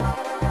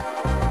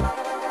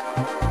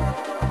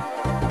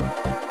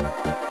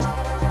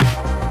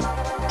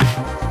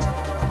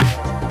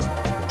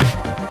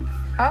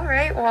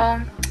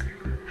Well,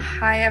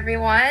 hi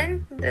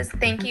everyone.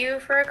 Thank you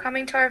for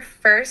coming to our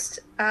first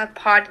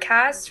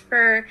podcast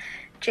for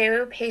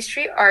JWU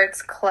Pastry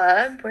Arts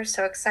Club. We're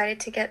so excited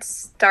to get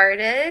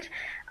started.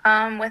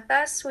 With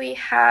us, we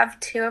have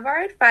two of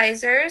our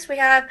advisors. We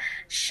have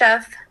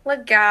Chef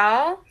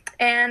Legal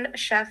and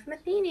Chef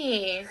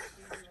Matheny.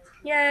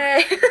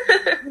 Yay!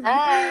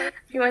 Hi. If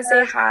you want to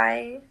say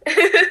hi.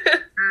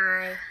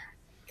 Hi.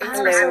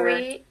 So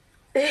we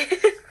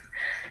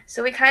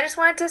so we kind of just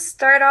wanted to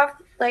start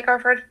off like our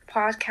first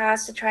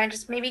podcast to try and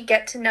just maybe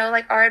get to know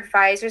like our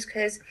advisors,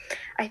 because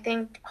I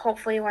think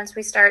hopefully once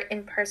we start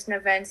in-person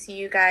events,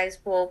 you guys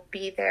will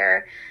be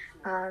there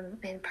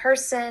in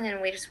person,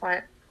 and we just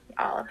want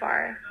all of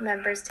our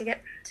members to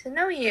get to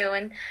know you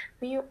and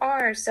who you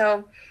are.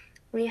 So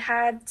we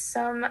had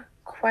some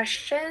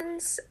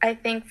questions, I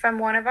think, from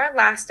one of our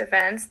last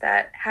events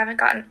that haven't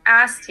gotten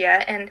asked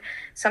yet, and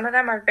some of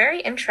them are very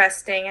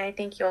interesting, and I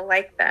think you'll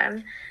like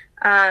them.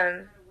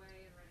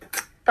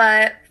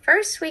 But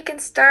first we can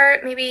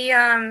start maybe,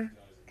 let's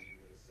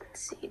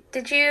see,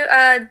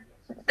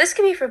 this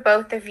could be for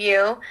both of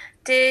you.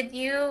 Did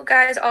you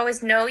guys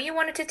always know you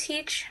wanted to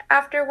teach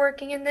after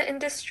working in the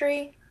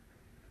industry?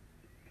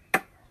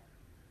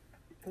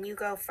 You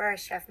go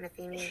first, Chef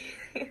Matheny.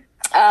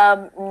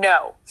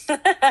 No,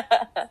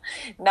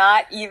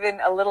 not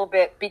even a little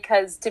bit,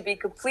 because to be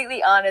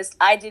completely honest,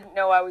 I didn't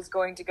know I was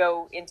going to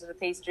go into the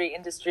pastry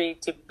industry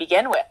to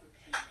begin with.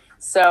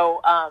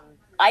 So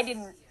I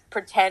didn't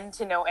pretend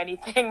to know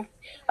anything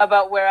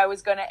about where I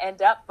was going to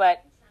end up,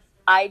 but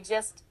I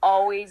just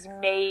always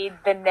made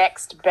the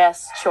next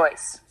best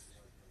choice.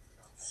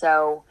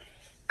 So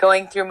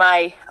going through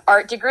my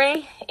art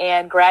degree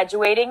and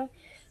graduating,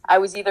 I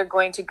was either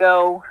going to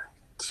go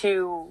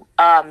to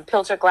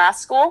Pilcher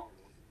Glass School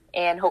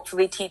and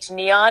hopefully teach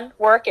neon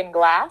work in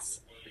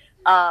glass.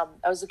 I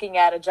was looking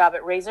at a job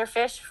at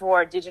Razorfish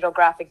for digital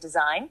graphic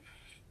design.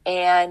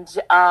 And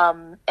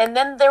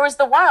then there was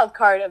the wild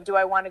card of, do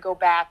I want to go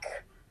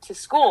back to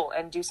school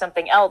and do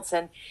something else?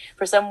 And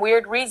for some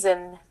weird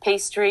reason,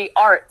 pastry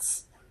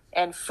arts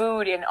and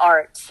food in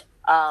art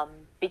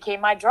became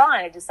my draw,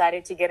 and I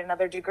decided to get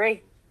another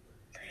degree.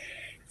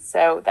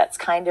 So that's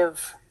kind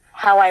of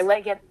how I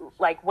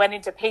went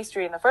into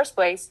pastry in the first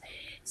place.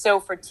 So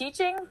for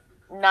teaching,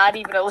 not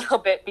even a little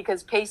bit,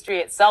 because pastry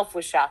itself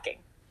was shocking.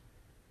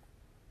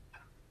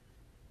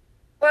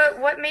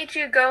 What made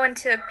you go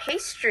into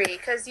pastry?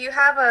 Because you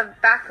have a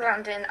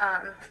background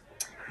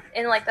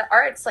in like the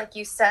arts, like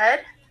you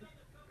said.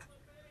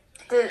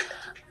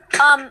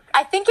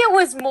 I think it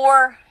was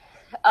more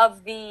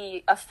of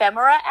the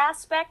ephemera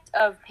aspect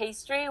of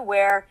pastry,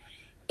 where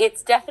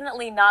it's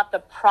definitely not the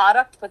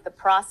product, but the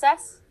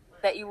process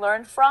that you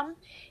learn from.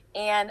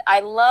 And I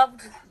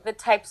loved the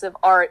types of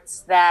arts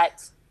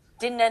that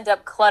didn't end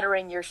up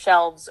cluttering your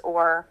shelves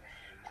or,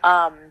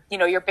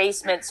 your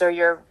basements or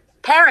your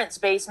parents'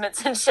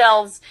 basements and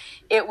shelves.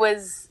 It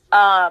was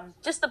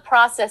just the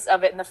process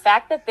of it, and the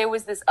fact that there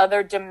was this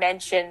other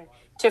dimension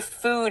to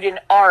food and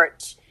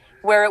art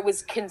where it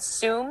was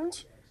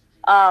consumed.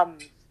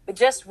 It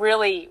just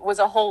really was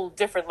a whole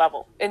different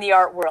level in the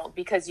art world,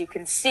 because you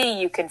can see,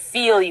 you can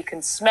feel, you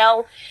can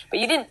smell, but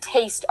you didn't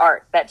taste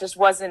art. That just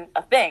wasn't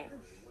a thing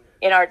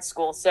in art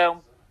school.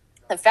 So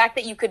the fact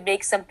that you could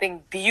make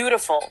something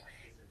beautiful,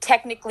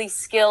 technically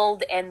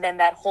skilled, and then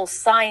that whole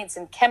science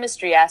and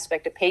chemistry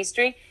aspect of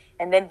pastry,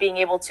 and then being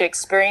able to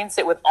experience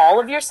it with all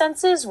of your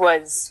senses,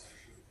 was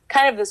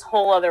kind of this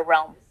whole other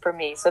realm for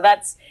me. So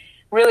that's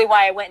really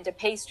why I went into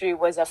pastry,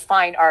 was a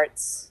fine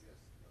arts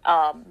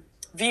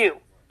view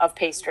of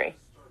pastry.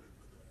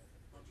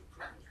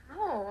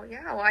 Oh,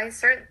 yeah. Well,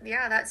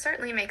 that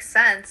certainly makes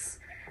sense.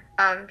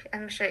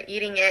 I'm sure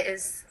eating it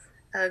is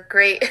a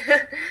great,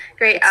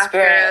 great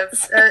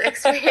Experience.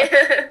 experience.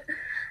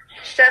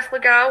 Chef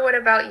Legal, what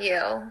about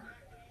you?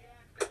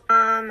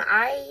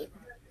 I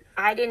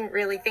didn't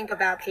really think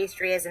about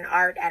pastry as an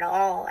art at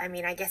all. I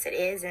mean, I guess it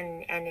is,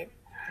 and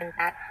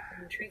that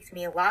intrigues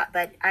me a lot,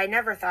 but I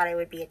never thought I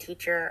would be a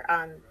teacher.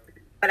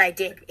 But I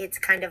did. It's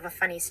kind of a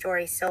funny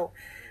story. So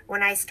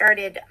when I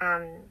started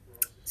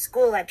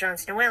school at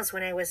Johnson & Wales,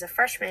 when I was a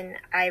freshman,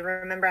 I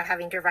remember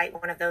having to write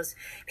one of those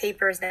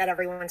papers that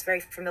everyone's very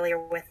familiar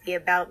with, the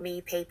About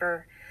Me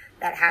paper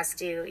that has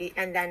to,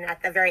 and then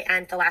at the very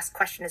end, the last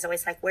question is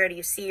always like, where do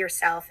you see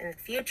yourself in the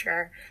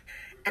future?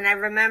 And I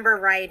remember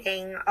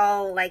writing,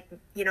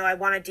 I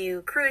want to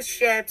do cruise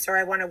ships, or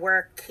I want to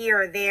work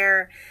here or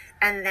there.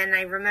 And then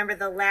I remember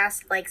the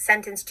last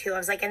sentence too. I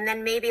was like, and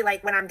then maybe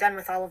when I'm done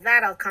with all of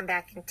that, I'll come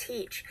back and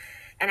teach.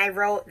 And I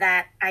wrote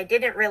that I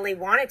didn't really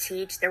want to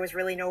teach. There was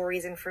really no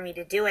reason for me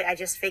to do it. I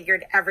just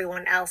figured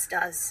everyone else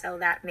does. So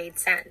that made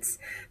sense,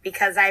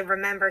 because I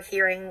remember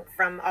hearing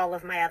from all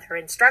of my other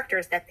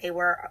instructors that they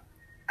were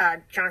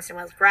Johnson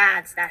Wales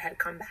grads that had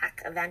come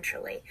back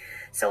eventually.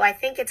 So I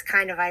think it's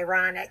kind of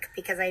ironic,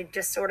 because I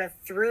just sort of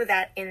threw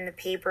that in the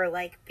paper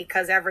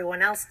because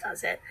everyone else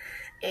does it.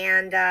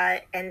 And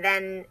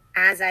then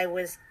as I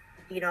was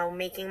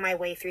making my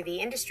way through the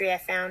industry, I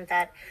found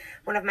that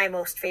one of my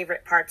most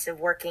favorite parts of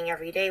working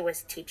every day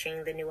was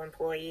teaching the new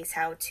employees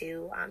how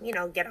to,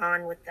 get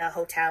on with the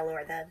hotel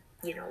or the,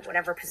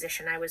 whatever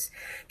position I was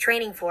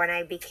training for. And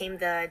I became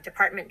the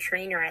department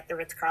trainer at the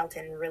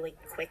Ritz-Carlton really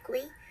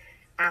quickly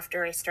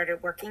after I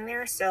started working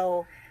there.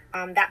 So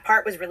that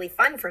part was really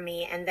fun for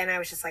me. And then I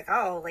was just like,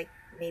 oh, like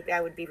maybe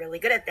I would be really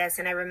good at this.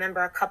 And I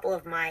remember a couple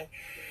of my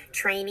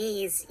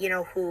trainees,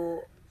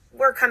 who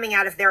were coming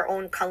out of their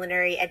own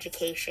culinary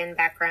education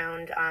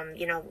background,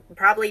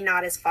 probably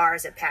not as far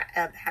as a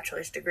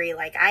bachelor's degree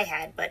like I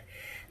had, but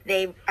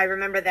I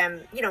remember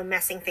them,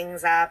 messing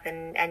things up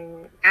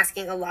and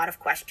asking a lot of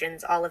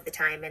questions all of the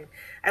time. And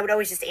I would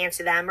always just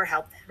answer them or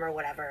help them or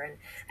whatever.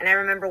 And I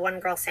remember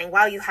one girl saying,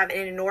 wow, you have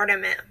an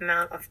inordinate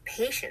amount of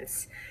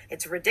patience.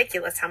 It's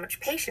ridiculous how much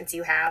patience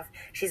you have.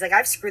 She's like,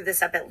 I've screwed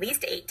this up at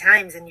least 8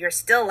 times and you're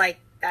still like,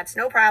 that's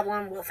no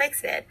problem, we'll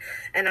fix it.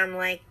 And I'm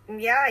like,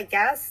 yeah, I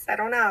guess, I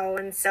don't know.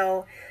 And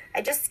so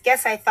I just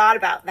guess I thought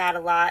about that a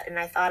lot, and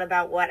I thought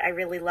about what I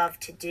really love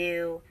to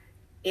do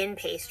in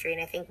pastry.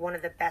 And I think one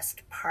of the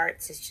best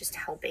parts is just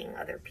helping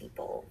other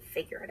people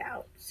figure it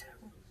out. So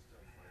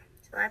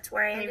that's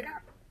where I ended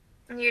up.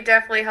 You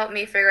definitely helped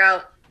me figure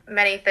out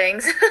many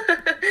things.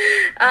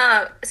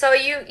 So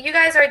you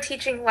guys are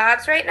teaching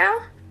labs right now?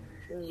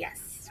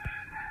 Yes.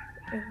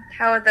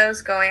 How are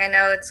those going? I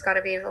know it's got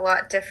to be a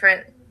lot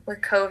different with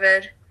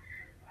COVID.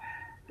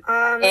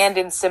 And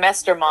in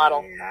semester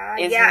model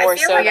is more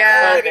so like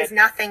than it is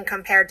nothing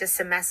compared to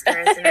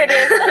semesters. And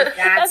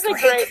that's a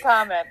great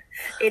comment.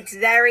 It's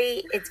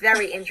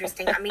very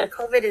interesting. I mean,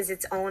 COVID is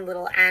its own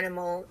little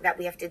animal that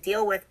we have to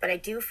deal with, but I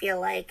do feel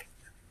like,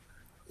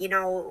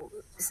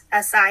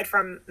 aside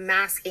from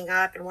masking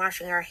up and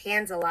washing our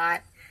hands a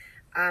lot,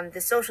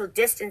 the social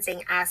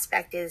distancing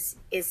aspect is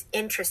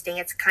interesting.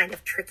 It's kind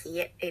of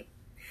tricky.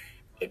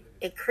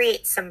 It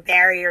creates some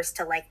barriers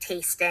to like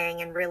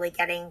tasting and really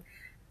getting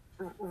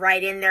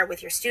right in there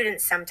with your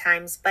students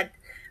sometimes. But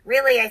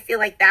really, I feel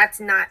like that's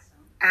not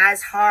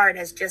as hard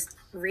as just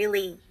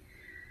really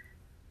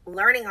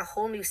learning a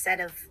whole new set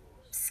of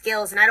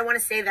skills. And I don't want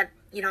to say that,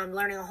 I'm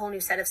learning a whole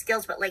new set of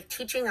skills, but like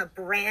teaching a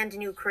brand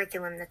new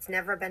curriculum that's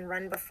never been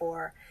run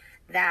before,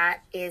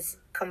 that is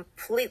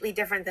completely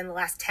different than the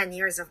last 10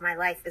 years of my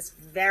life, is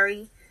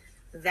very,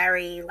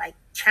 very like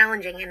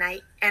challenging. And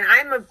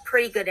I'm a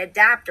pretty good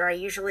adapter. I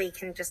usually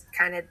can just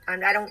I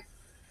don't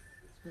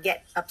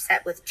get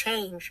upset with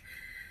change.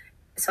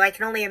 So I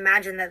can only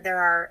imagine that there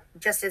are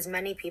just as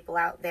many people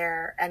out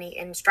there, any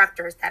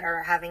instructors, that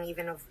are having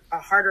even a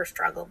harder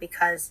struggle,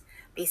 because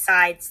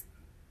besides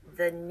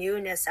the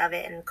newness of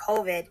it and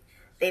COVID,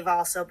 they've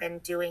also been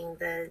doing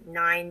the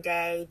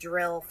 9-day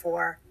drill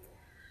for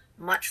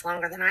much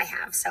longer than I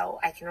have. So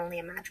I can only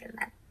imagine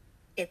that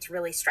it's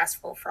really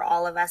stressful for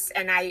all of us.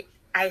 And I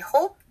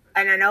hope,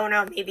 and I don't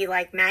know, maybe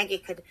like Maggie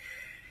could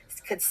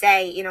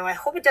say, I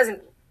hope it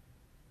doesn't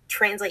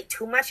translate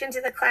too much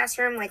into the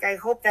classroom. Like, I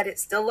hope that it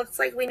still looks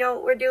like we know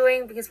what we're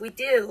doing, because we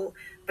do,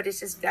 but it's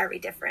just very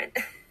different.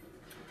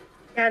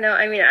 Yeah, no,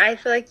 I mean, I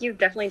feel like you've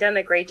definitely done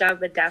a great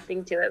job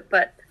adapting to it,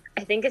 but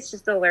I think it's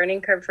just a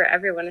learning curve for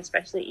everyone,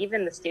 especially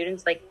even the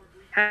students, like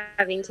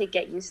having to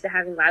get used to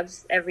having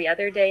labs every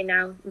other day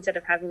now instead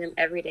of having them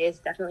every day has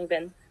definitely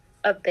been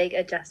a big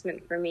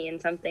adjustment for me,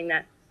 and something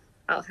that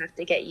I'll have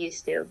to get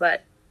used to.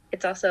 But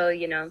it's also,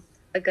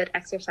 a good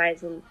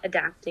exercise in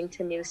adapting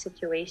to new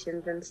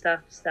situations and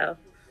stuff. So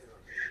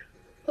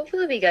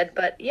hopefully it'll be good.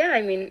 But yeah,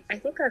 I mean, I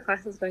think our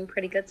class is going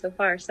pretty good so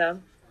far. So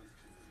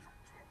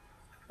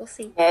we'll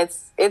see. Yeah,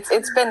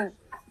 it's been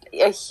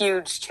a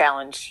huge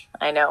challenge,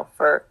 I know,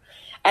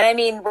 and I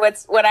mean,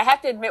 what I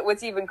have to admit,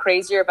 what's even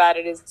crazier about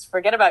it is,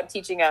 forget about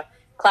teaching a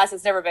class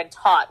that's never been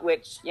taught,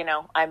 which,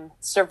 I'm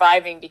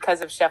surviving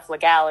because of Chef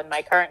Legal in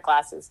my current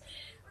classes.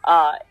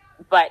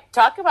 But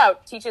talk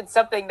about teaching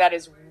something that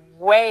is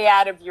way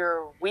out of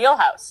your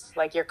wheelhouse,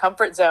 like your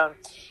comfort zone,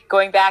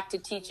 going back to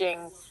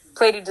teaching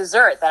plated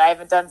dessert that I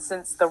haven't done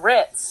since the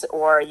Ritz,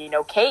 or,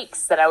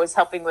 cakes that I was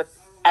helping with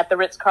at the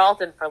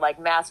Ritz-Carlton for like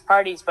mass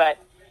parties. But,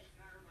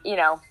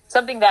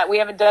 something that we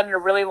haven't done in a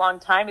really long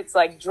time. It's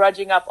like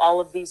drudging up all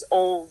of these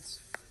old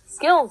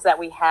skills that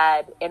we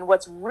had. And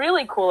what's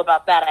really cool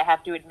about that, I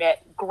have to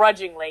admit,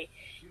 grudgingly,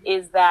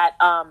 is that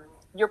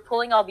you're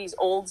pulling all these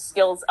old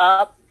skills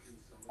up,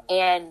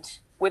 and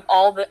with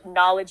all the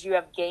knowledge you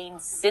have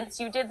gained since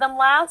you did them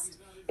last,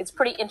 it's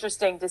pretty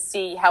interesting to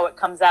see how it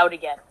comes out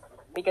again.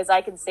 Because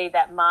I can say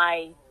that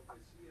my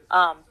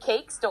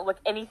cakes don't look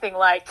anything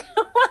like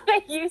what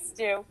they used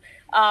to,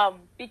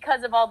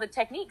 because of all the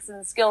techniques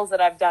and skills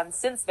that I've done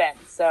since then.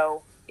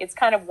 So it's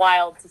kind of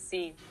wild to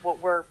see what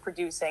we're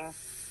producing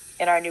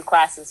in our new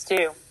classes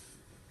too.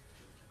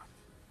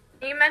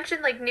 You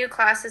mentioned like new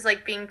classes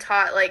like being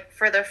taught like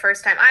for the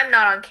first time. I'm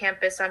not on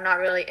campus, so I'm not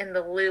really in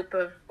the loop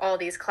of all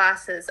these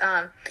classes.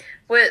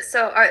 So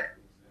are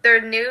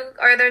there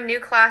new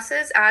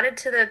classes added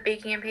to the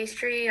baking and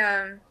pastry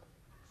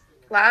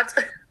labs?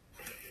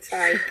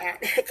 Sorry,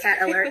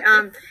 cat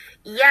alert.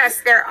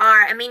 Yes, there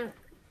are. I mean,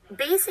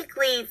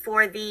 basically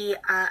for the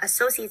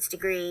associate's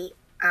degree,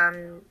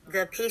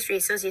 the pastry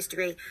associate's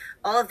degree,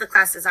 all of the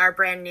classes are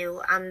brand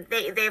new.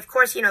 They of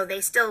course,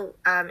 they still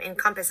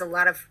encompass a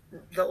lot of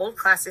the old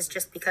classes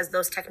just because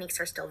those techniques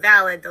are still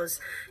valid. Those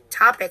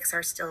topics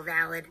are still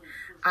valid.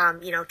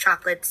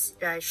 Chocolates,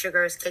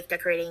 sugars, cake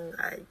decorating,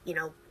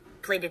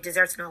 plated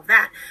desserts and all of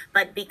that.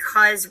 But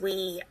because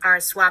we are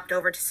swapped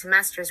over to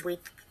semesters, we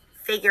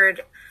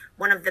figured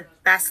one of the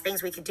best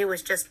things we could do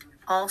was just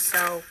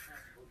also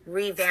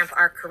revamp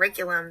our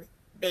curriculum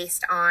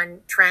based on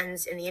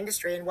trends in the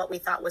industry and what we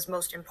thought was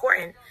most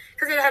important,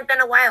 because it had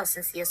been a while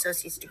since the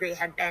associate's degree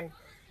had been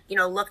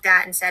looked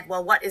at and said,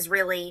 well, what is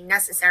really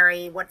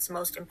necessary, what's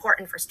most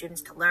important for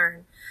students to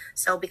learn.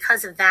 So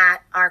because of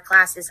that, our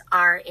classes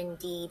are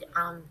indeed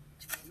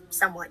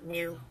somewhat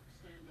new.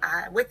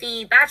 With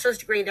the bachelor's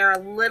degree, they're a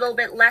little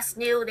bit less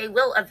new. They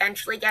will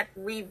eventually get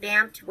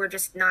revamped. We're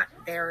just not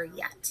there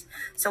yet.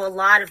 So a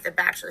lot of the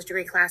bachelor's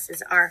degree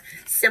classes are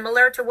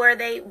similar to where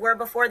they were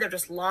before. They're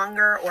just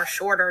longer or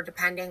shorter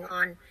depending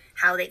on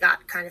how they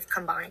got kind of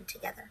combined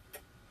together.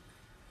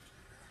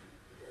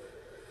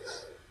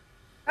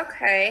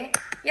 Okay.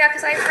 Yeah,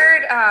 because I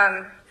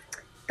heard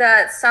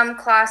that some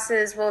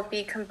classes will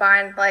be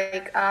combined,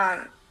 like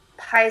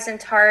pies and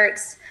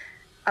tarts,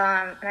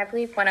 and I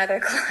believe one other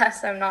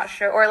class, I'm not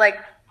sure, or like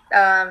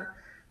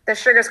the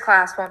sugars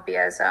class won't be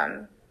as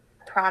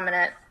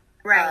prominent.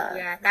 Right,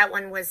 yeah. That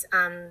one was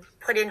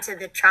put into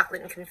the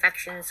chocolate and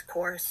confections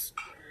course.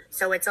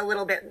 So it's a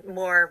little bit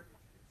more,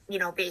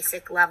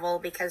 basic level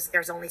because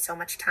there's only so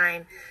much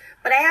time.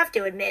 But I have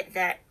to admit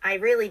that I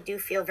really do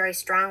feel very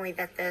strongly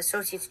that the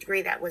associate's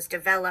degree that was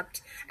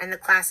developed and the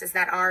classes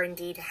that are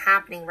indeed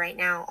happening right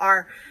now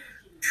are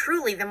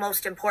truly the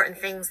most important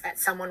things that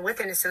someone with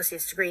an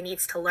associate's degree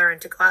needs to learn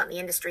to go out in the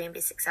industry and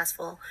be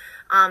successful.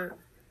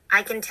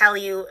 I can tell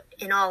you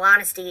in all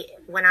honesty,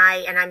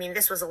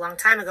 this was a long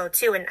time ago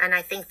too, and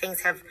I think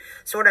things have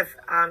sort of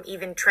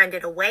even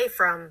trended away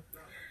from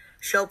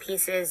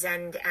showpieces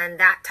and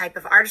that type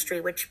of artistry,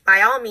 which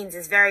by all means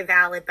is very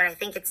valid, but I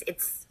think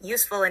it's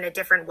useful in a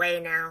different way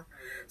now.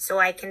 So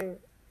I can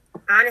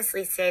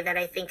honestly say that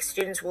I think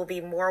students will be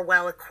more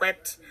well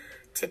equipped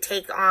to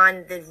take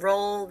on the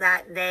role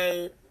that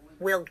they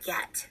will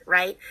get,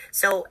 right?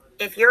 So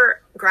if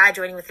you're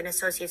graduating with an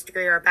associate's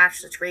degree or a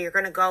bachelor's degree, you're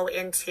going to go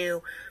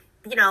into,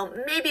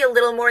 maybe a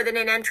little more than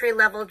an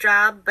entry-level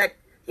job, but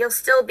you're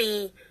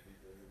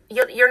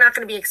not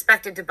going to be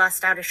expected to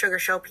bust out a sugar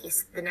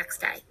showpiece the next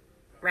day,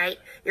 right?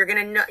 You're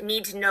going to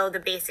need to know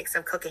the basics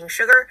of cooking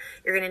sugar.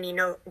 You're going to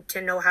need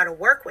to know how to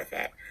work with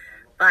it.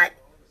 But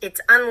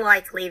it's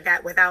unlikely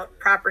that without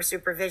proper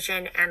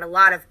supervision and a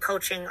lot of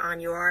coaching on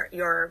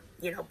your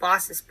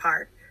boss's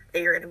part,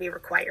 that you're going to be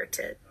required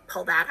to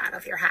pull that out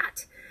of your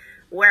hat.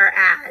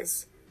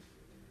 Whereas,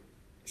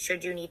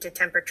 should you need to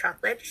temper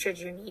chocolate, should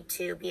you need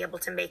to be able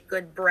to make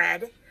good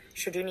bread,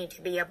 should you need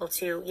to be able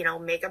to,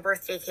 make a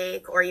birthday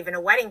cake or even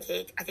a wedding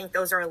cake, I think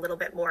those are a little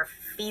bit more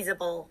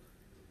feasible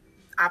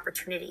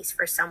opportunities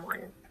for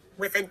someone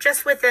with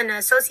an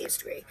associate's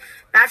degree.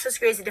 Bachelor's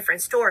degree is a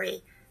different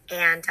story.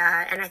 And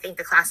I think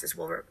the classes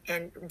will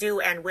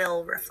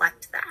will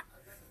reflect that.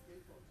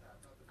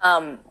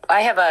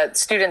 I have a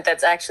student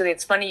that's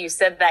it's funny you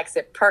said that because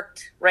it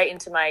perked right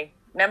into my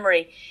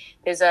memory.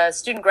 There's a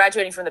student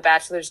graduating from the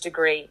bachelor's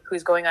degree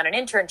who's going on an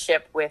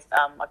internship with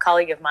a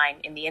colleague of mine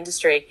in the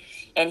industry.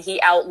 And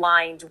he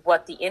outlined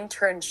what the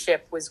internship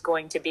was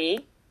going to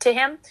be to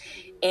him.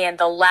 And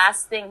the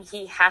last thing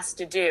he has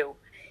to do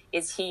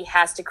is he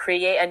has to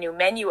create a new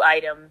menu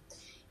item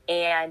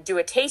and do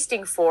a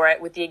tasting for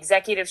it with the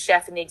executive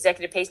chef and the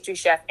executive pastry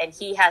chef, and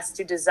he has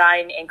to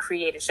design and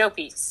create a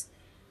showpiece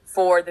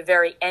for the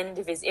very end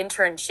of his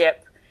internship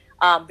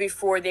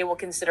before they will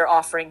consider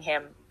offering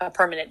him a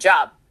permanent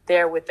job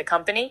there with the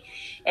company.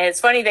 And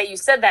it's funny that you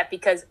said that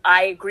because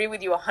I agree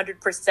with you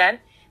 100%.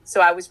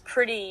 So I was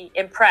pretty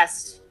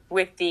impressed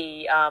with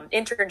the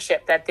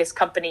internship that this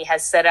company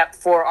has set up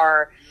for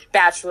our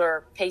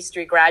bachelor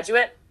pastry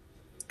graduate.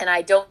 And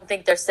I don't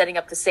think they're setting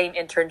up the same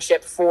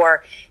internship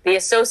for the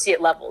associate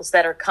levels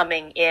that are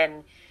coming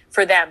in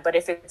for them. But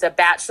if it's a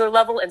bachelor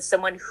level and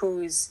someone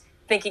who's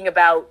thinking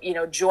about,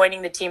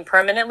 joining the team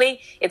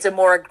permanently, it's a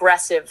more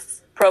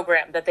aggressive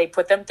program that they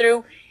put them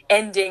through,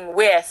 ending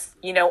with,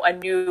 a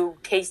new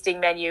tasting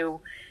menu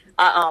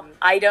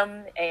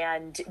item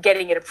and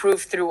getting it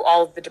approved through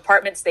all of the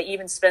departments. They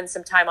even spend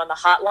some time on the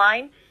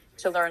hotline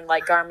to learn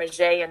like garde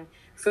manger and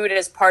food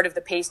as part of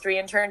the pastry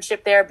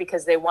internship there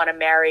because they want to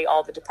marry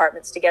all the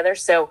departments together.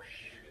 So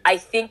I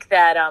think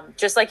that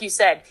just like you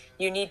said,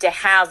 you need to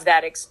have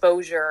that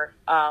exposure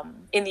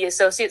in the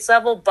associates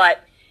level,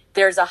 but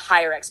there's a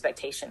higher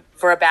expectation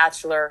for a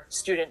bachelor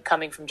student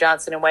coming from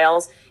Johnson &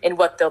 Wales in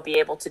what they'll be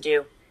able to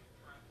do.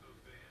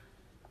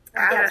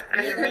 Wow, it's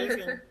pretty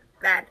amazing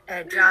that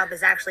a job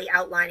is actually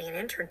outlining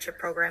an internship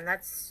program.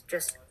 That's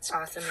just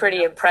awesome.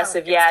 Pretty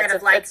impressive, yeah.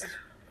 Instead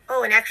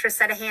of an extra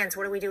set of hands,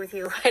 what do we do with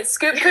you?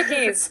 Scoop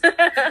cookies.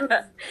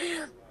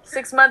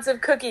 6 months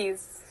of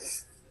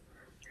cookies.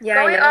 Yeah,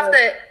 going off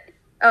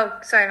Oh,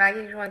 sorry,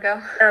 Maggie, you want to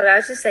go? Oh, I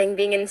was just saying,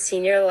 being in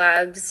senior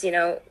labs,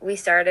 we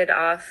started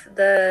off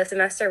the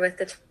semester with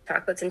the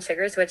chocolates and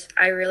sugars, which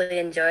I really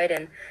enjoyed.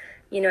 And,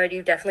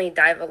 you definitely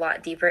dive a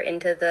lot deeper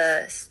into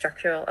the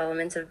structural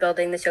elements of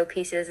building the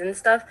showpieces and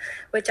stuff,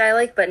 which I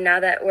like. But now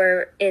that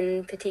we're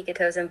in Petit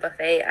Gâteaux and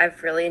Buffet,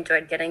 I've really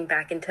enjoyed getting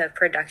back into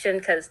production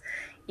because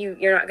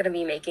you're not going to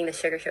be making the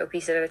sugar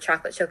showpieces or the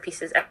chocolate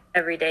showpieces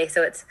every day.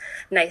 So it's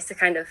nice to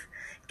kind of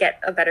get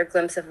a better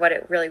glimpse of what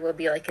it really will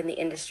be like in the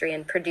industry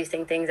and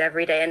producing things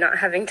every day and not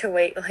having to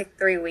wait like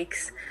 3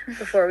 weeks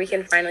before we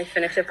can finally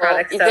finish a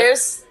product. Well,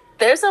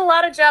 there's a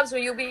lot of jobs where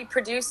you'll be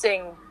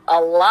producing a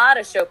lot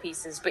of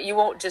showpieces, but you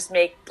won't just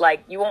make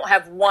you won't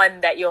have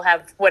one that you'll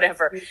have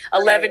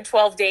 11,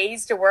 12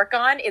 days to work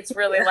on. It's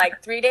really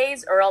like 3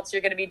 days, or else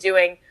you're going to be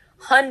doing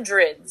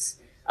hundreds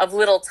of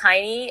little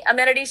tiny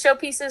amenity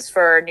showpieces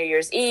for New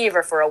Year's Eve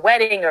or for a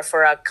wedding or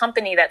for a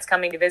company that's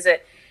coming to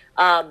visit.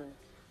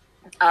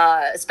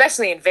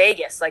 Especially in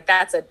Vegas, like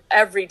that's an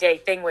everyday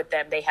thing with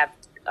them. They have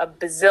a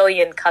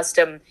bazillion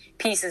custom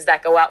pieces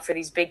that go out for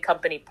these big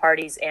company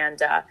parties and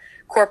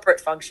corporate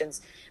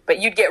functions. But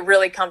you'd get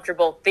really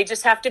comfortable. They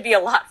just have to be a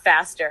lot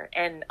faster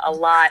and a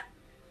lot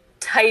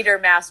tighter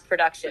mass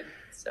production.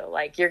 So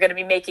like you're going to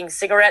be making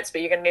cigarettes,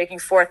 but you're going to be making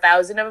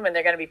 4,000 of them and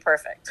they're going to be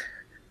perfect.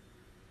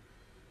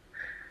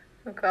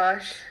 Oh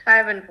gosh, I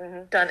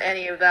haven't done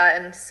any of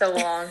that in so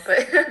long,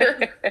 but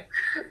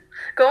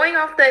going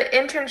off the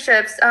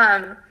internships,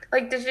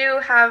 do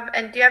you have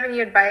any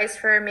advice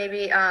for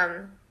maybe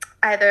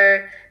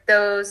either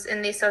those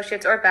in the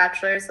associates or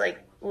bachelors,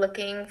 like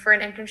looking for an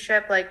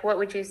internship? Like what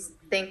would you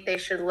think they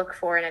should look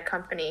for in a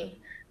company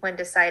when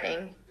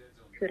deciding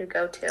who to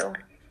go to?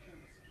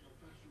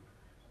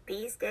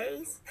 These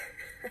days,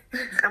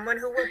 someone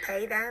who will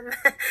pay them.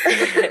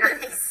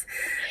 Nice.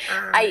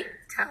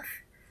 Tough.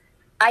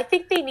 I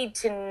think they need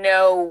to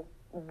know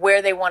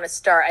where they want to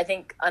start. I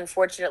think,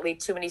 unfortunately,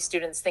 too many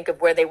students think of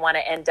where they want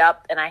to end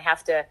up. And I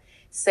have to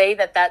say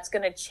that that's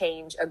going to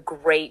change a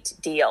great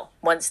deal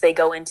once they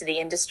go into the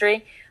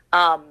industry.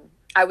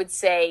 I would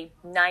say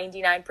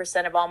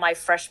 99% of all my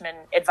freshman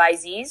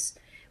advisees,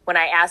 when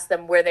I ask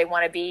them where they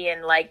want to be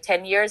in like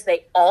 10 years,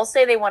 they all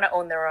say they want to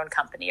own their own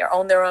company or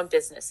own their own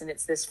business. And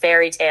it's this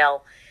fairy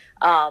tale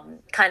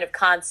kind of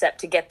concept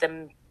to get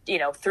them,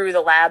 through the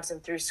labs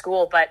and through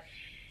school. But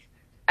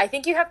I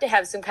think you have to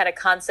have some kind of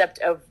concept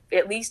of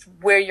at least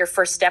where your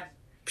first step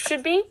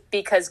should be,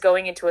 because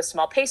going into a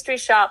small pastry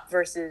shop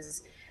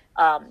versus,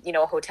 a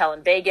hotel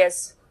in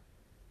Vegas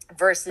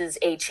versus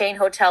a chain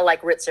hotel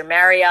like Ritz or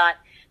Marriott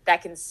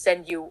that can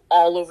send you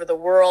all over the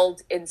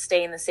world and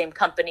stay in the same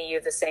company, you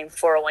have the same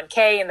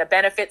 401k and the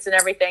benefits and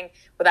everything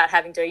without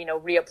having to,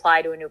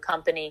 reapply to a new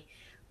company.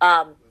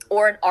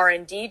 Or an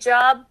R&D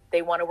job.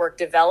 They want to work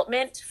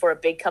development for a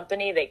big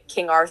company, like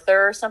King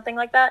Arthur or something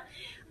like that.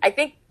 I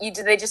think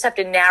they just have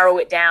to narrow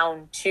it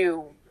down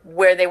to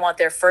where they want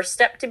their first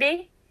step to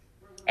be,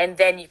 and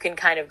then you can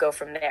kind of go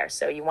from there.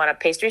 So you want a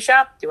pastry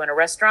shop, you want a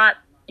restaurant,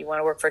 you want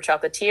to work for a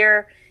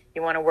chocolatier,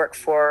 you want to work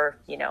for,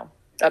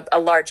 a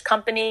large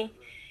company,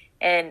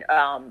 and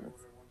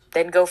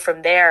then go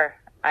from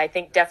there. I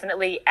think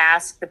definitely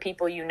ask the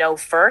people you know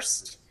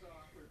first,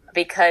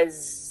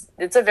 because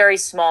it's a very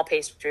small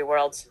pastry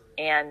world.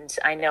 And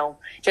I know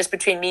just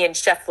between me and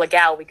Chef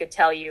Legal, we could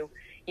tell you,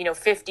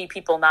 50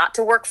 people not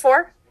to work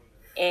for.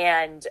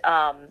 And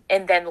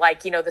then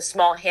the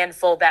small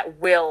handful that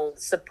will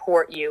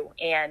support you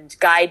and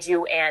guide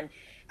you and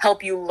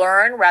help you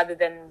learn rather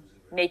than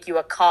make you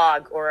a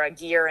cog or a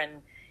gear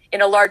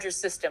in a larger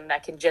system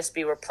that can just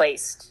be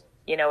replaced,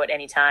 at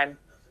any time.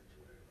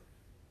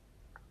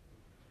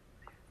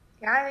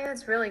 Yeah, I think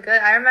that's really good.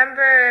 I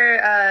remember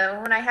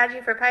when I had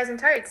you for Pies and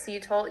Tarts, you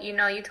told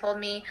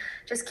me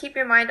just keep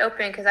your mind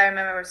open, because I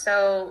remember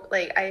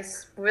I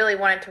really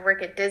wanted to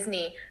work at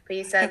Disney, but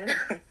you said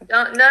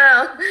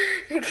no,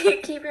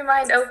 keep your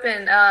mind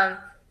open.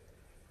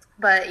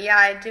 But yeah,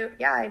 I do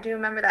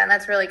remember that, and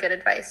that's really good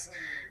advice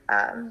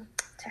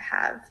to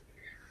have.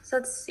 So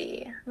let's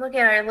see. I'm looking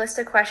at our list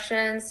of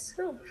questions.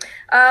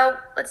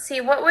 Let's see.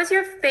 What was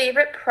your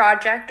favorite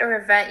project or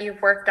event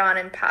you've worked on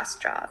in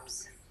past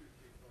jobs?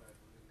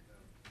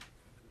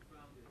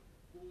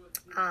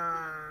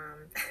 I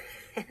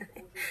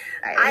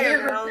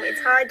don't know.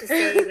 It's hard to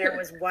say there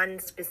was one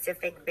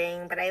specific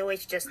thing, but I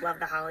always just love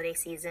the holiday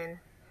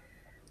season.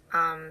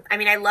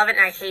 I love it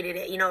and I hated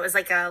it. It was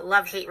like a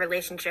love-hate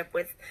relationship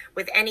with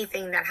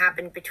anything that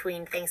happened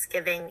between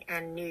Thanksgiving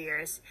and New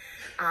Year's,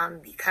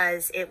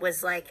 because it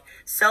was like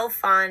so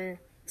fun.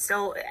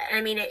 So,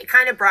 it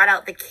kind of brought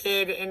out the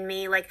kid in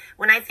me. Like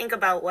when I think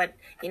about what,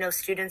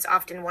 students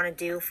often want to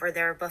do for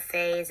their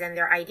buffets and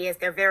their ideas,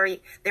 they're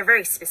very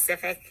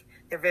specific.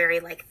 They're very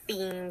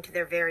themed.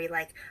 They're very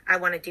I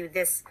want to do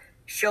this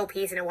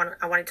showpiece and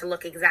I want it to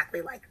look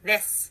exactly like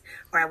this,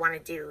 or I want to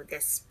do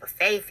this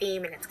buffet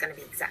theme and it's going to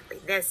be exactly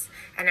this.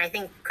 And I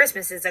think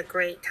Christmas is a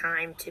great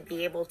time to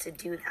be able to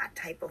do that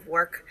type of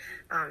work.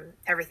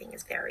 Everything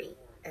is very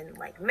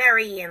like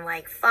merry and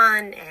like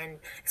fun. And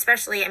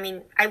especially, I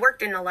mean, I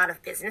worked in a lot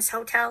of business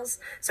hotels,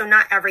 so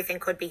not everything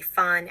could be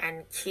fun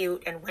and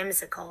cute and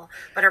whimsical,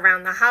 but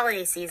around the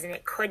holiday season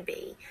it could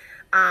be.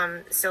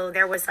 So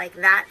there was like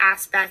that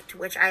aspect,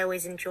 which I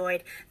always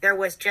enjoyed. There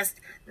was just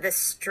the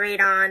straight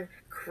on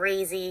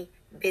crazy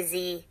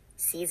busy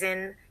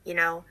season, you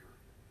know.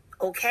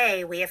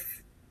 Okay, we have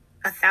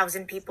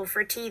 1,000 people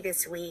for tea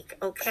this week.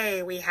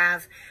 Okay, we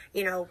have,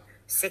 you know,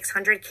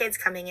 600 kids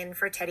coming in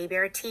for teddy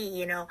bear tea,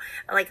 you know,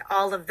 like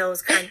all of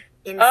those kind of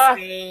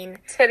insane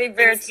teddy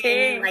bear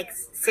tea like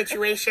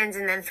situations,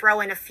 and then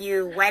throw in a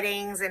few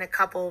weddings and a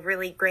couple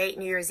really great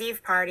New Year's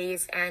Eve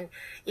parties. And,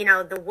 you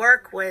know, the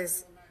work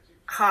was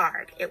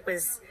hard. It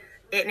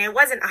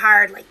wasn't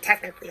hard, like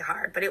technically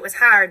hard, but it was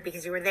hard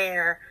because you were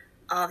there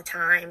all the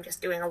time,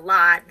 just doing a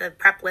lot. The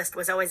prep list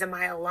was always a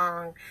mile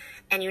long,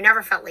 and you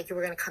never felt like you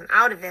were going to come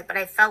out of it. But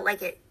I felt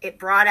like it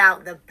brought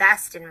out the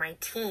best in my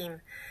team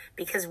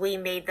because we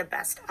made the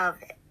best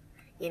of it.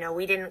 You know,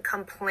 we didn't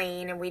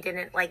complain and we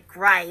didn't like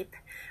gripe.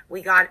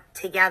 We got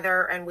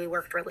together and we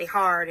worked really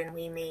hard and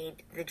we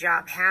made the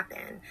job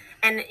happen.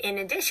 And in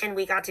addition,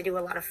 we got to do a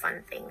lot of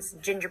fun things,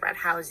 gingerbread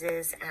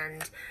houses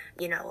and,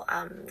 you know,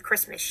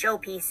 Christmas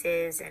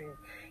showpieces and,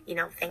 you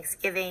know,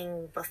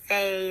 Thanksgiving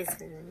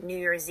buffets and New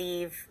Year's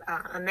Eve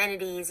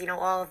amenities, you know,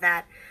 all of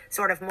that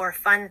sort of more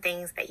fun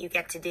things that you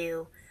get to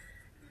do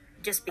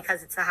just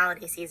because it's the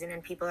holiday season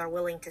and people are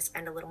willing to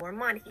spend a little more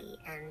money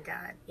and,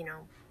 you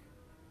know,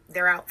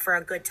 they're out for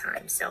a good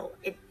time. So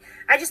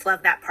I just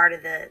love that part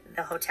of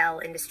the hotel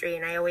industry.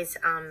 And I always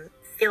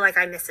feel like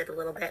I miss it a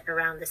little bit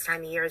around this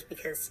time of years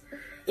because,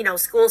 you know,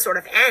 school sort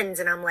of ends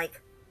and I'm like,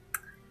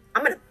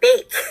 I'm going to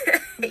bake,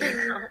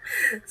 you know,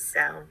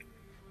 so.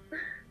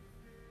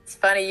 It's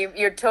funny.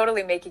 You're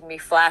totally making me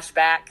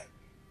flashback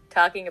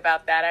talking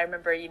about that. I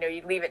remember, you know,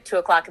 you'd leave at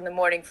 2:00 in the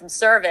morning from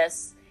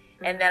service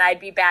and then I'd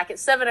be back at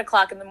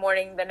 7:00 in the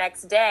morning the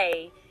next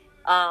day.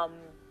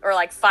 Or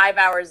like 5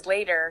 hours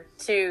later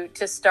to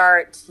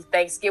start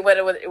Thanksgiving,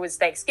 whether it was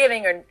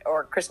Thanksgiving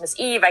or Christmas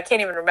Eve, I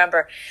can't even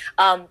remember.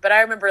 But I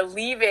remember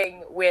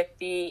leaving with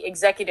the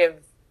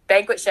executive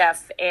banquet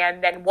chef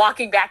and then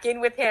walking back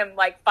in with him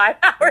like 5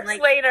 hours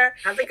later.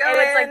 How's it going?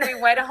 And it's like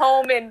we went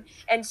home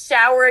and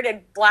showered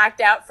and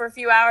blacked out for a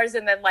few hours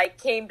and then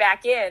like came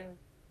back in.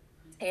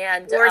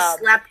 And or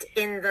slept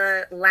in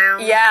the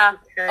lounge. Yeah.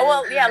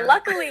 Well, yeah,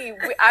 luckily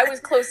I was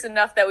close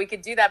enough that we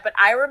could do that. But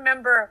I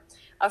remember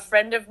a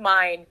friend of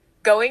mine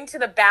going to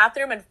the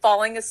bathroom and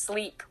falling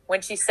asleep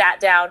when she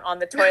sat down on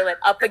the toilet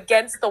up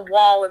against the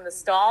wall in the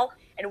stall,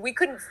 and we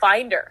couldn't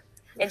find her.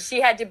 And she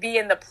had to be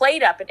in the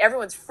plate up, and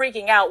everyone's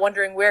freaking out,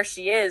 wondering where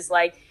she is.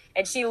 Like,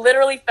 and she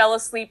literally fell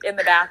asleep in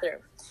the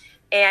bathroom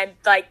and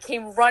like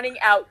came running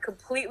out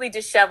completely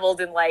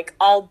disheveled and like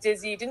all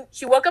dizzy.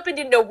 She woke up and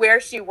didn't know where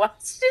she was.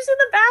 She's in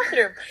the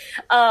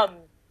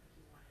bathroom.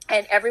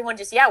 And everyone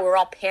just, we were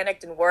all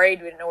panicked and worried.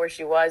 We didn't know where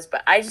she was,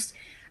 but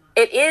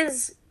it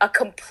is a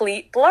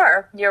complete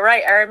blur. You're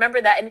right. I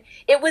remember that. And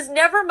it was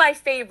never my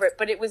favorite,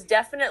 but it was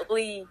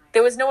definitely,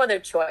 there was no other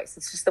choice.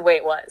 It's just the way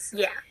it was.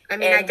 Yeah. I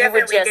mean, I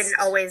definitely didn't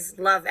always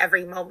love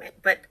every moment,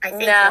 but I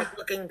think like,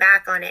 looking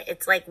back on it,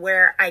 it's like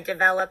where I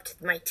developed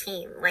my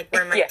team, like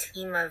where my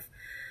team of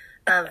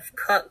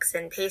cooks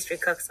and pastry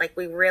cooks, like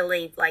we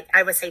really, like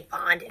I would say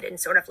bonded and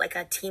sort of like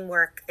a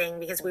teamwork thing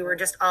because we were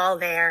just all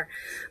there,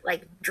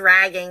 like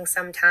dragging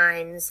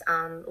sometimes,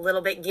 a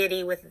little bit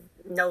giddy with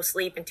no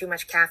sleep and too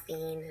much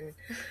caffeine and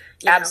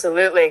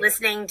absolutely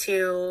listening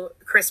to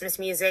Christmas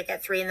music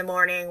at 3 a.m.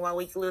 while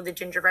we glued the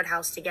gingerbread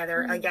house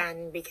together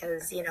again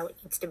because, you know, it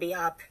needs to be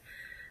up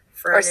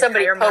for or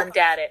somebody poked month,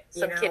 at it.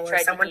 Some kid tried to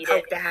eat it. Someone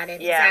poked at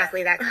it. Yeah.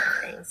 Exactly, that kind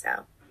of thing.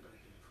 So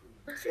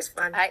it's just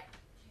fun.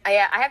 I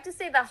have to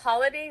say the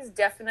holidays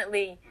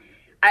definitely,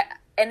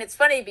 and it's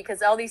funny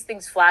because all these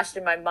things flashed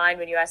in my mind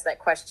when you asked that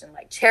question,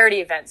 like charity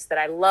events that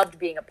I loved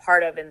being a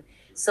part of and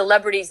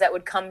celebrities that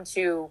would come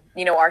to,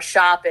 you know, our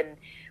shop and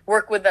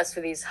work with us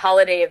for these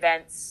holiday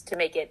events to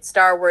make it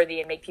star worthy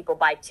and make people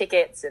buy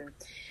tickets. And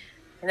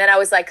then I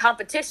was like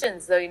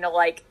competitions, though, you know,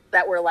 like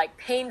that were like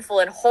painful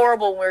and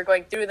horrible when we were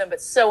going through them,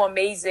 but so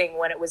amazing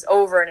when it was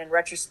over and in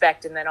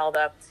retrospect, and then all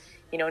the,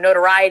 you know,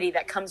 notoriety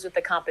that comes with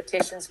the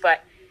competitions.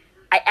 But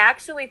I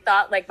actually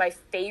thought like my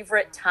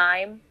favorite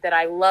time that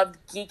I loved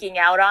geeking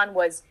out on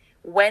was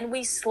when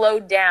we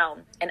slowed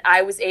down and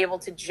I was able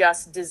to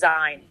just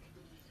design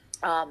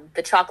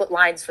the chocolate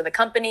lines for the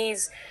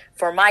companies,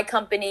 for my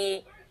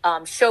company,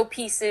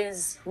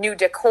 showpieces, new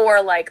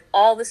decor, like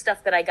all the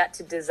stuff that I got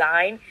to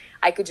design.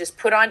 I could just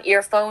put on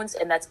earphones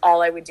and that's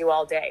all I would do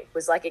all day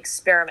was like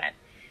experiment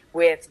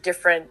with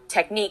different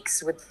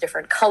techniques, with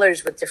different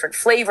colors, with different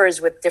flavors,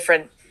 with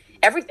different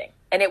everything.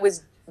 And it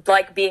was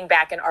like being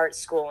back in art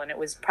school. And it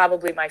was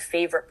probably my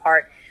favorite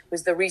part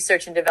was the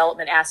research and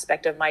development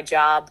aspect of my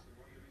job.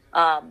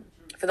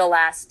 For the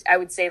last, I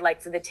would say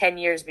like for the 10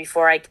 years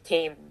before I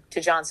came to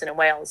Johnson &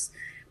 Wales,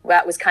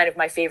 that was kind of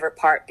my favorite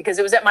part because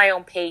it was at my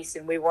own pace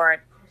and we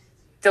weren't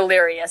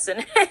delirious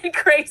and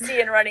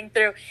crazy and running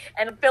through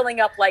and filling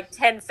up like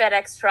 10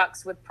 FedEx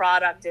trucks with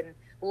product and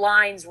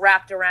lines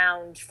wrapped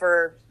around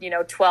for,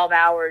 12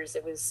 hours.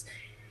 It was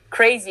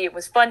crazy. It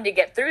was fun to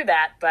get through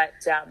that. But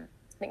I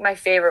think my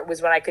favorite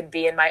was when I could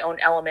be in my own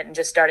element and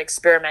just start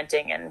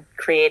experimenting and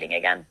creating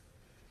again.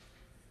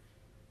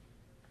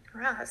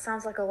 Wow, that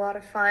sounds like a lot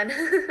of fun.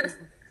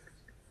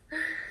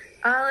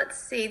 Let's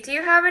see. Do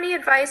you have any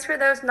advice for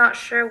those not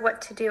sure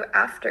what to do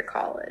after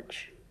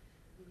college?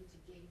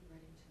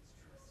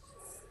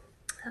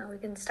 We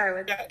can start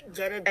with get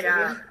a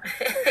job.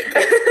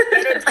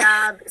 get a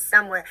job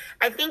somewhere.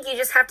 I think you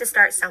just have to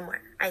start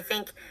somewhere. I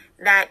think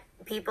that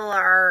people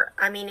are,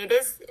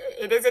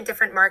 it is a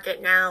different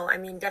market now.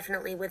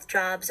 Definitely with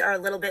jobs are a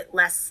little bit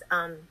less,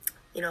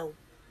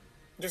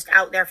 just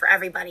out there for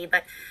everybody.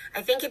 But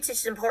I think it's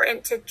just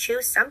important to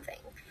choose something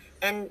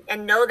and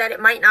know that it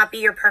might not be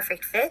your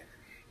perfect fit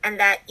and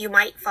that you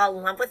might fall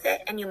in love with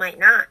it and you might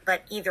not.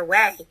 But either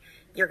way,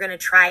 you're going to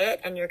try it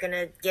and you're going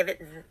to give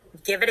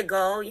it a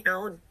go,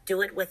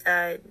 do it with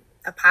a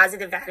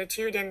positive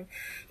attitude. And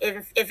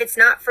if it's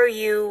not for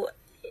you,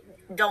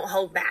 don't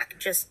hold back.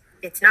 Just,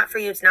 it's not for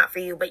you, it's not for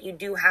you, but you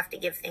do have to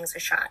give things a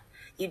shot.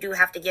 You do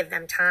have to give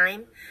them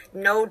time.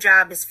 No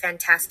job is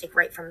fantastic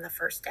right from the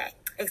first day,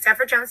 except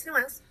for Johnson &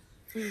 Wales.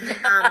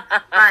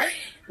 But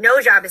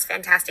no job is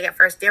fantastic at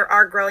first. There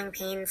are growing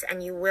pains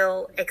and you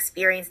will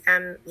experience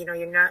them.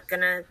 You're not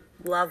going to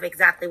love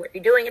exactly what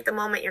you're doing at the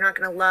moment. You're not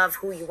going to love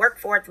who you work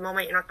for at the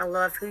moment. You're not going to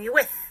love who you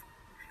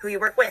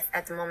work with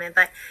at the moment,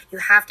 but you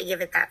have to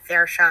give it that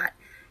fair shot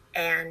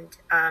and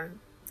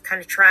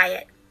kind of try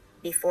it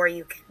before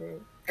you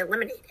can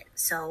eliminate it.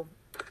 So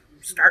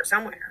start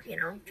somewhere,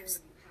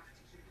 just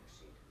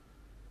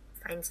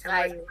find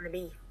somewhere you want to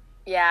be.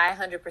 Yeah, I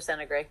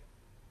 100% agree.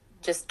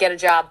 Just get a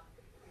job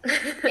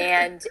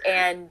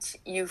and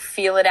you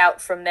feel it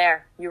out from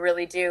there. You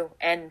really do.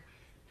 And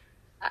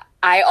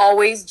I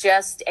always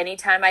just,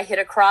 anytime I hit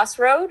a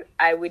crossroad,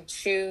 I would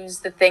choose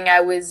the thing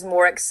I was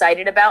more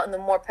excited about and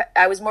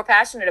I was more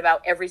passionate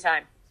about every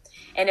time.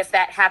 And if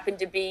that happened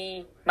to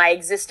be my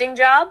existing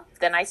job,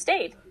 then I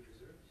stayed.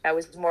 I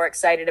was more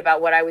excited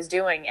about what I was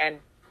doing. And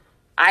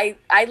I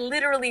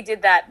literally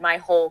did that my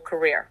whole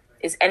career,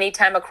 is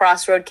anytime a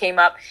crossroad came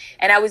up.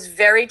 And I was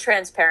very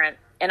transparent.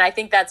 And I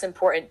think that's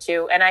important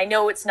too. And I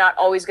know it's not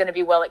always going to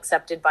be well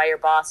accepted by your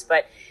boss,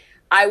 but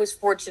I was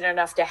fortunate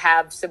enough to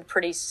have some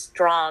pretty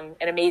strong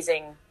and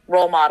amazing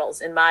role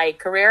models in my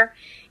career.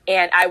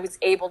 And I was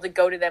able to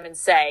go to them and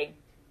say,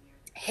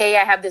 hey,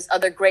 I have this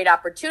other great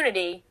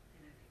opportunity.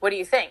 What do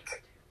you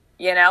think?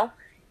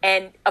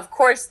 And of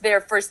course, their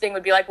first thing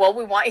would be like, well,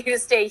 we want you to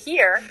stay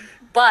here,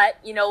 but,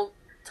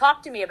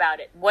 talk to me about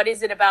it. What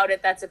is it about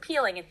it that's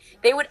appealing? And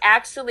they would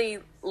actually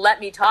let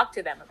me talk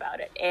to them about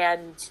it.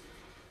 And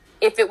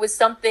if it was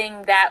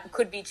something that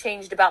could be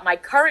changed about my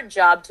current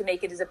job to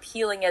make it as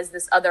appealing as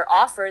this other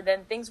offer,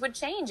 then things would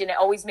change. And it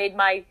always made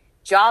my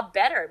job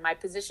better, my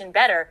position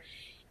better.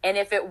 And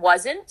if it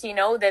wasn't,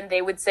 then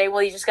they would say,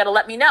 well, you just got to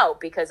let me know,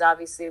 because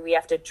obviously we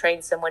have to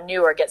train someone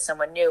new or get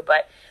someone new.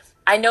 But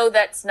I know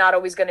that's not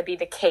always going to be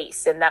the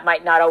case. And that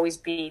might not always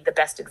be the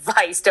best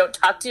advice. Don't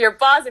talk to your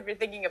boss if you're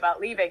thinking about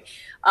leaving.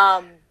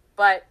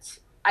 But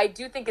I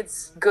do think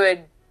it's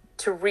good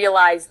to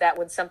realize that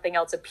when something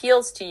else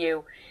appeals to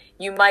you,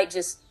 you might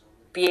just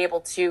be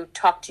able to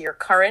talk to your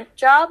current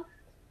job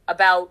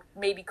about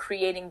maybe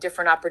creating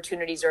different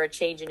opportunities or a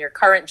change in your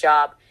current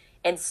job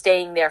and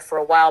staying there for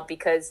a while.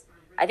 Because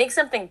I think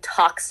something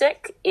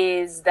toxic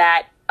is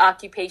that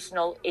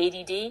occupational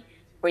ADD,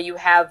 where you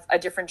have a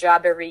different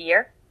job every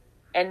year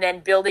and then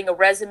building a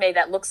resume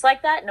that looks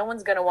like that. No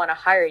one's going to want to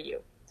hire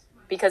you,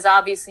 because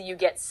obviously you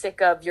get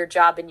sick of your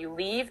job and you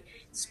leave,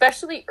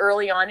 especially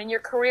early on in your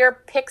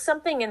career. Pick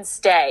something and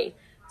stay.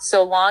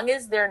 So long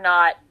as they're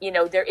not,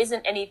 there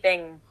isn't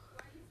anything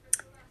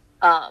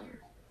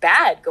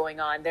bad going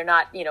on. They're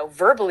not,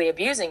 verbally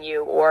abusing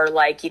you or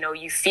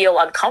you feel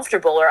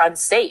uncomfortable or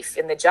unsafe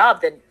in the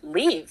job, then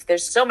leave.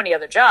 There's so many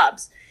other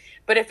jobs.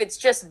 But if it's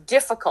just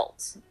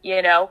difficult,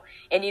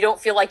 and you don't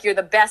feel like you're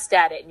the best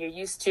at it and you're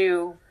used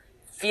to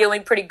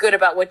feeling pretty good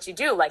about what you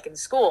do, like in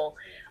school,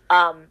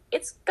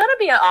 it's going to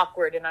be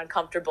awkward and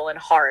uncomfortable and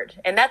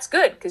hard. And that's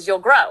good, because you'll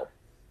grow.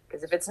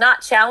 Because if it's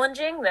not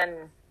challenging,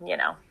 then,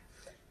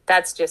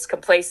 that's just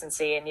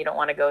complacency, and you don't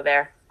want to go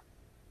there.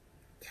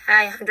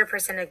 I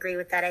 100% agree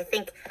with that. I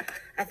think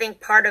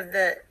part of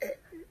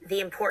the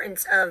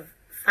importance of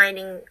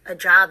finding a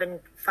job and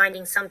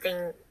finding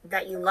something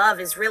that you love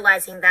is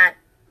realizing that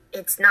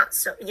it's not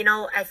so,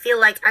 I feel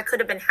like I could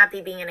have been happy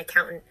being an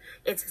accountant.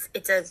 It's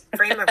a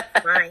frame of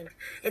mind.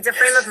 It's a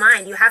frame of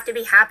mind. You have to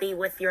be happy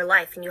with your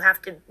life, and you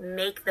have to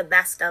make the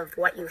best of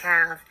what you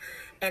have.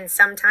 And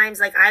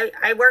sometimes,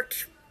 I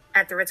worked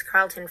at the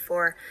Ritz-Carlton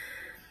for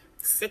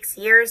 5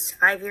 years,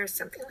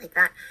 something like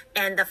that.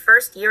 And the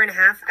first year and a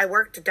half, I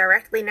worked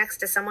directly next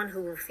to someone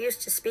who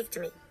refused to speak to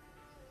me.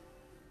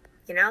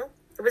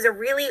 It was a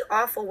really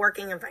awful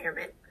working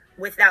environment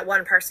with that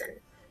one person.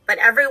 But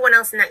everyone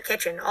else in that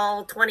kitchen,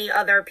 all 20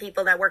 other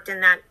people that worked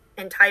in that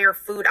entire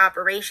food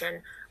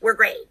operation, were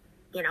great,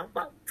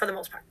 well, for the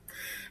most part.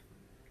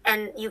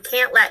 And you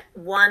can't let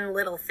one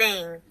little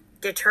thing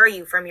deter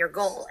you from your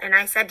goal. And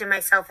I said to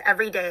myself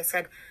every day, I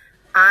said,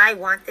 I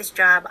want this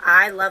job.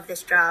 I love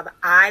this job.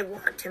 I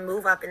want to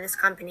move up in this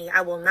company.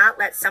 I will not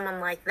let someone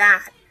like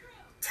that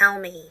tell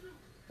me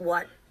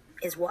what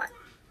is what.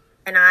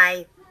 And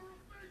I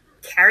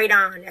carried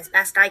on as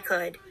best I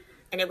could.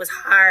 And it was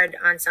hard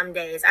on some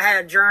days. I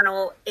had a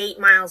journal 8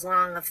 miles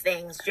long of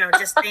things,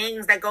 just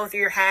things that go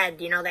through your head,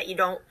 that you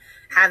don't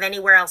have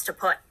anywhere else to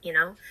put,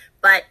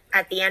 But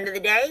at the end of the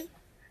day,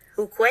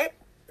 who quit?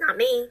 Not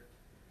me.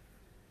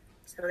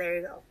 So there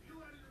you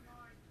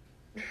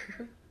go.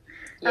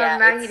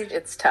 Yeah,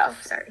 it's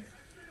tough. Oh, sorry.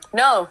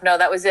 No,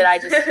 that was it.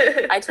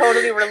 I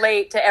totally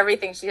relate to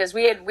everything she says.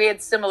 We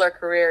had similar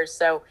careers,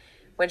 so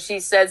when she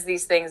says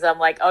these things, I'm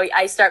like, oh,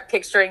 I start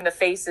picturing the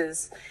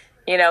faces,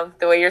 the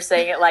way you're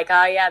saying it, like,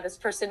 oh yeah, this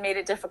person made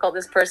it difficult,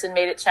 this person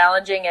made it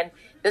challenging, and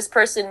this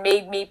person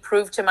made me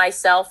prove to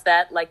myself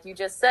that, like you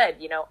just said,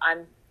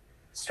 I'm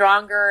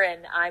stronger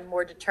and I'm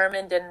more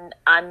determined, and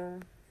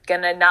I'm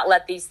gonna not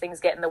let these things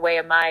get in the way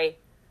of my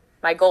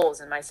goals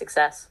and my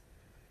success.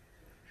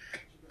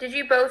 Did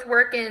you both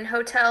work in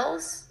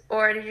hotels,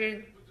 or did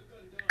you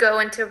go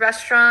into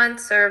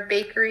restaurants or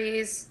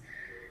bakeries?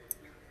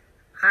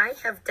 I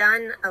have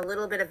done a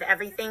little bit of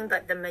everything,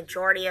 but the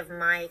majority of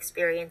my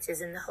experience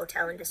is in the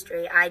hotel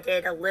industry. I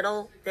did a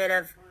little bit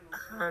of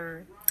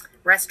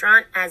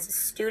restaurant as a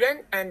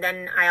student, and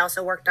then I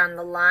also worked on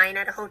the line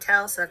at a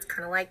hotel, so that's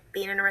kind of like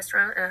being in a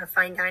restaurant, a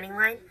fine dining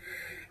line.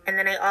 And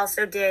then I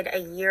also did a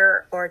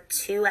year or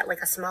two at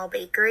like a small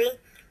bakery.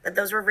 But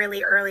those were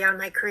really early on in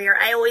my career.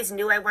 I always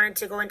knew I wanted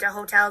to go into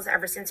hotels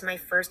ever since my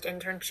first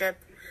internship.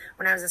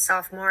 When I was a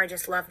sophomore, I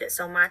just loved it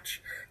so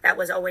much. That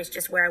was always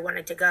just where I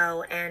wanted to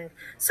go. And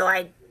so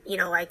I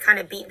kind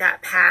of beat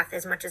that path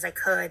as much as I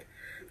could.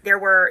 There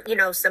were,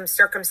 some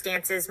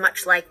circumstances,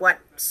 much like what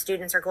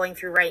students are going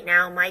through right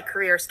now. My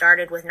career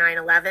started with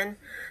 9/11.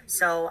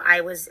 So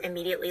I was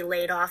immediately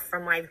laid off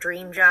from my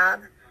dream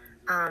job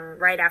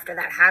right after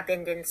that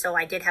happened. And so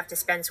I did have to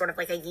spend sort of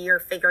like a year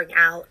figuring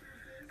out,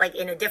 like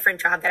in a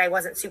different job that I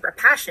wasn't super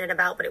passionate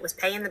about, but it was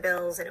paying the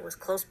bills and it was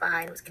close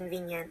by and it was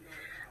convenient,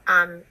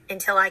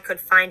 until I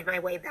could find my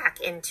way back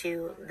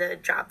into the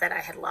job that I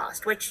had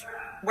lost, which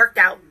worked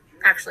out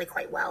actually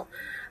quite well.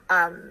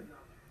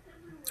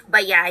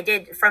 But yeah, I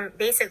did from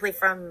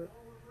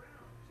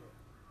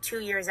 2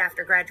 years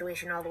after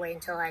graduation all the way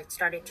until I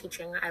started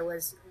teaching. I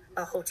was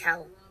a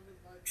hotel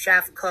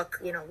chef,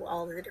 cook,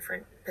 all of the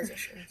different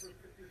positions.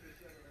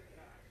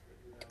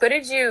 But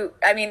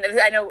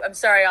I know, I'm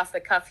sorry off the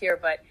cuff here,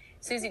 but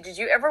Susie, did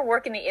you ever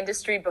work in the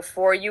industry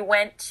before you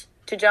went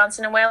to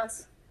Johnson &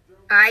 Wales?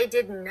 I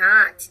did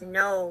not,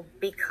 no,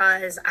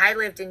 because I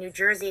lived in New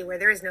Jersey where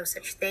there is no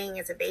such thing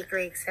as a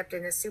bakery except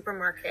in a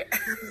supermarket.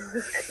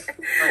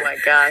 Oh my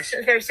gosh.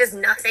 There's just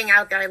nothing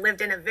out there. I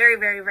lived in a very,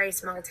 very, very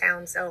small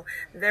town, so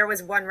there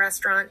was one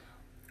restaurant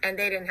and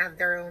they didn't have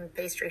their own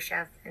pastry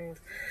chef. And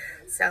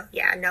so,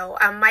 yeah, no,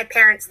 my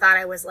parents thought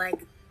I was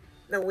like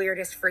the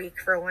weirdest freak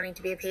for wanting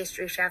to be a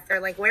pastry chef.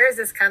 They're like, where is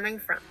this coming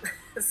from?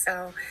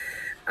 So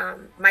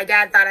my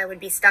dad thought I would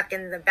be stuck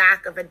in the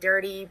back of a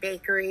dirty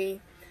bakery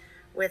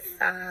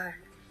with, a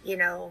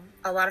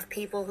lot of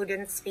people who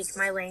didn't speak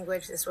my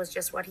language. This was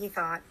just what he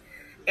thought.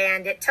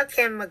 And it took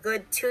him a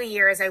good 2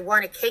 years. I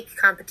won a cake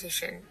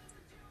competition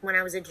when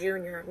I was a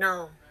junior.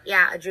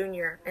 A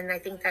junior. And I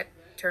think that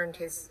turned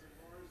his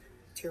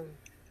tune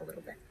a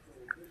little bit.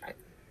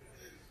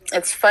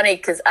 It's funny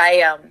because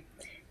I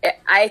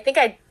think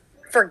I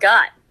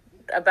forgot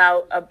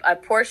about a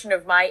portion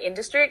of my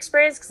industry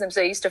experience because I'm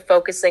so used to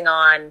focusing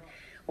on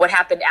what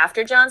happened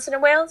after Johnson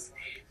 & Wales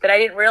that I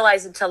didn't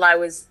realize until I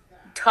was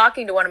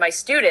talking to one of my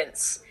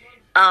students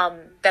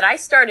that I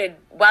started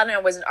while I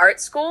was in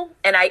art school.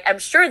 And I'm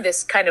sure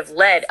this kind of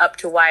led up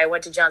to why I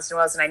went to Johnson &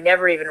 Wales, and I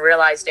never even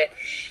realized it.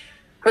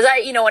 Was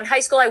in high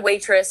school I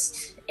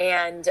waitressed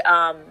and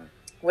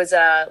was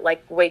a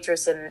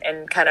waitress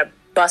and kind of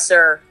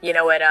busser,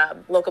 at a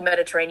local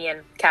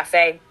Mediterranean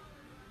cafe.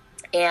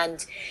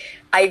 And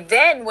I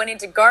then went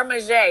into Garde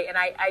Manger, and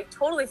I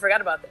totally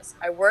forgot about this.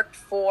 I worked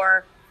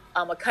for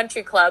a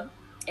country club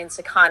in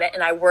Sakonnet,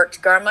 and I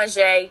worked Garde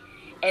Manger,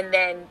 and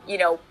then,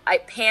 I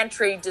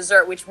pantry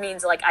dessert, which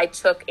means I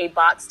took a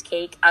boxed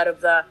cake out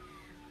of the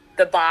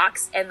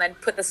box and then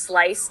put the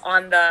slice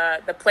on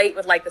the plate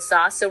with the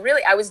sauce. So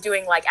really I was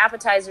doing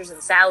appetizers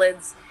and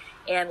salads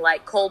and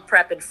cold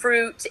prep and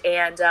fruit.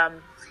 And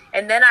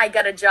then I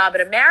got a job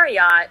at a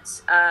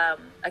Marriott, a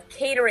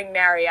catering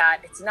Marriott.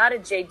 It's not a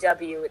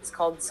JW. It's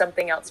called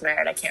something else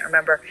Marriott. I can't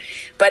remember.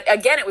 But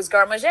again, it was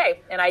Garde Manger.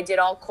 And I did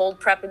all cold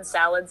prep and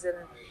salads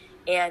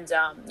and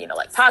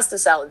pasta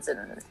salads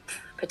and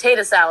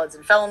potato salads,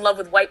 and fell in love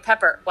with white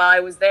pepper while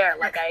I was there.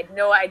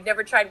 I'd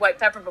never tried white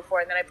pepper before,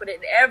 and then I put it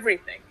in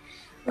everything.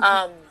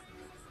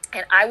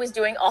 And I was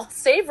doing all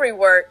savory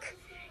work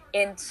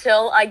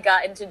until I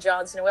got into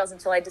Johnson & Wales,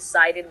 until I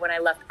decided when I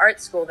left art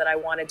school that I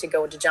wanted to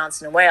go into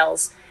Johnson &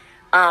 Wales.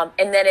 And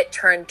then it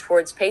turned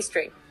towards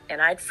pastry.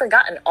 And I'd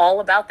forgotten all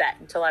about that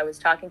until I was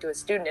talking to a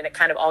student, and it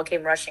kind of all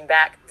came rushing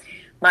back.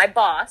 My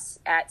boss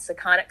at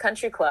Sakonnet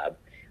Country Club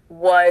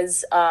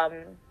was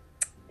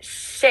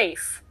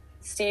Shafe,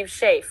 Steve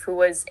Shafe, who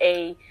was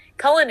a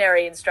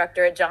culinary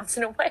instructor at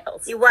Johnson and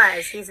Wales. He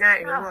was. He's not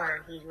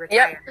anymore. He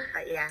retired. Yep.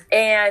 But yeah.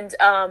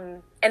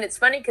 And it's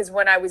funny because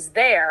when I was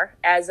there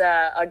as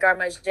a garde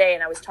manger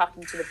and I was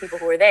talking to the people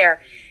who were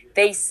there,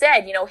 they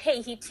said,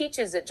 hey, he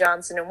teaches at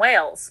Johnson and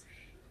Wales.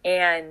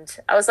 And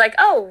I was like,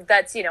 oh,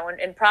 that's,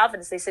 in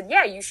Providence. They said,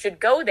 yeah, you should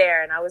go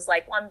there. And I was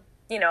like, well,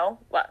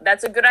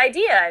 that's a good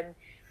idea. And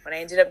when I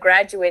ended up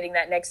graduating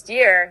that next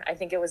year, I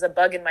think it was a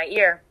bug in my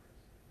ear.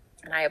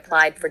 And I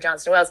applied for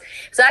Johnson & Wales.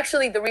 So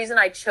actually the reason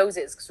I chose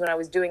it is because when I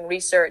was doing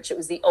research, it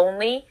was the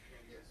only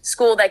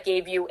school that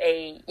gave you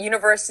a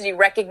university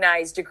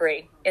recognized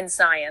degree in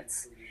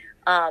science.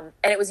 And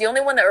it was the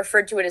only one that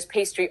referred to it as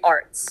pastry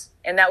arts.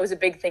 And that was a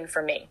big thing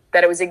for me,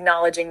 that it was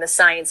acknowledging the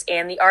science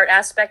and the art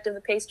aspect of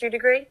the pastry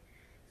degree.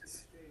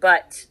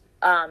 But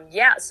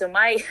so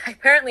my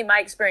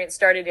experience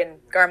started in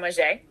garde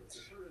manger.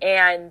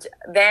 And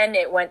then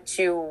it went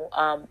to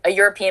a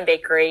European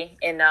bakery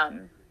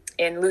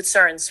in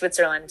Lucerne,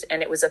 Switzerland,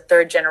 and it was a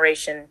third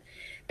generation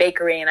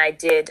bakery. And I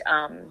did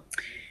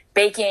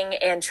baking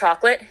and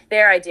chocolate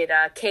there. I did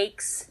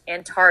cakes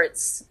and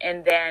tarts,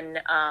 and then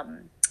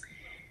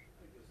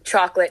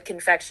chocolate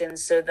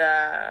confections. So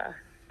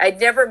I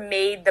never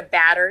made the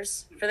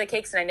batters for the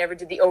cakes, and I never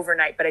did the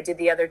overnight, but I did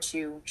the other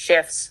two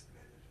shifts.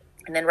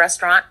 And then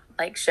restaurant,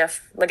 like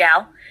Chef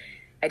Legal.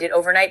 I did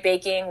overnight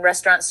baking,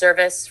 restaurant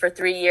service for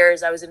 3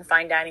 years. I was in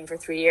fine dining for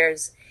 3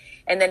 years.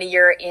 And then a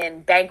year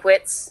in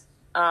banquets.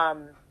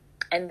 And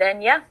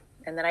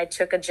then I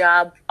took a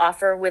job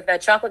offer with a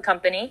chocolate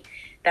company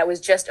that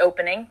was just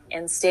opening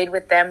and stayed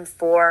with them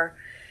for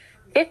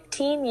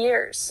 15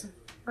 years.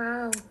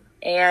 Wow.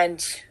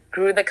 And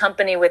grew the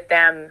company with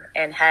them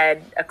and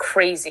had a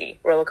crazy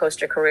roller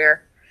coaster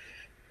career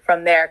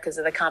from there because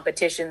of the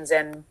competitions.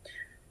 And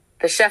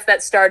the chef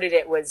that started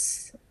it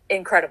was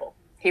incredible.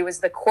 He was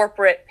the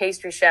corporate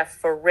pastry chef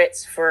for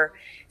Ritz for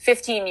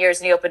 15 years,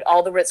 and he opened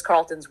all the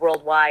Ritz-Carltons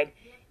worldwide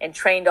and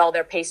trained all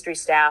their pastry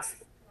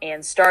staff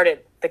and started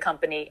the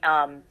company.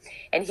 And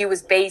he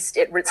was based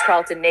at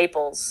Ritz-Carlton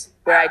Naples,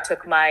 where I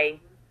took my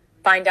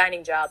fine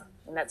dining job,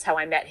 and that's how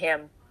I met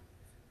him.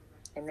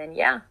 And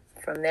then,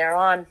 from there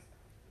on,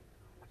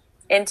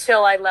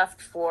 until I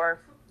left for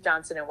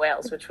Johnson &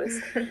 Wales, which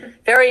was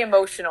very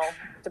emotional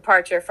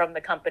departure from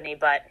the company,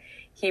 but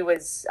he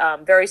was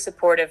very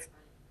supportive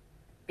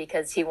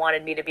because he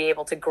wanted me to be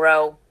able to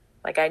grow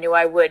like I knew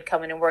I would,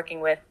 coming and working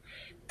with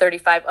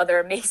 35 other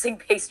amazing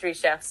pastry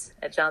chefs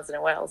at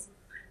Johnson & Wales.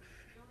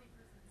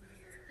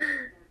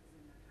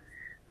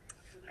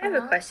 I have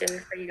a question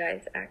for you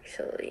guys,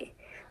 actually.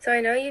 So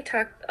I know you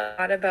talked a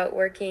lot about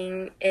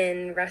working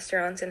in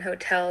restaurants and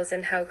hotels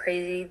and how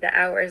crazy the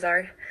hours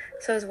are.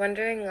 So I was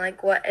wondering,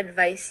 what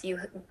advice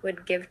you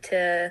would give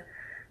to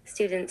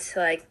students,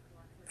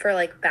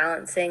 for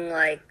balancing,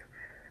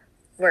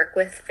 work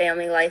with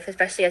family life,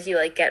 especially as you,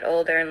 get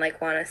older and,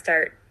 want to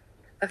start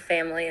a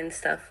family and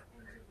stuff.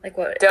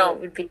 What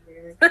would be...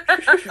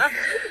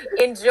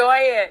 Enjoy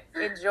it.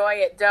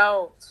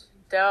 Don't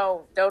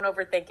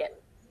overthink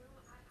it.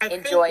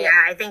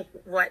 I think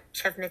what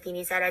Chef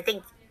Matheny said, I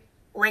think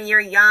when you're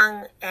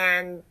young,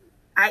 and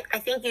I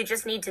think you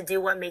just need to do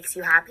what makes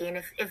you happy. And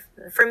if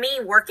for me,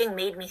 working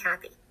made me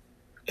happy.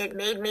 It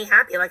made me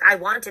happy. I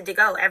wanted to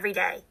go every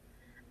day.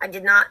 I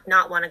did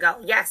not want to go.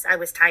 Yes, I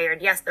was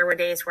tired. Yes, there were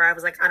days where I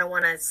was I don't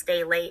want to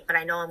stay late, but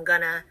I know I'm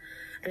gonna.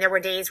 And there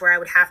were days where I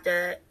would have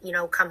to,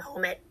 come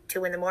home at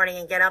 2 a.m.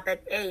 and get up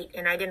at 8,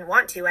 and I didn't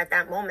want to at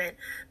that moment.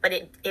 But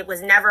it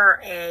was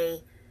never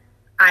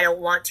I don't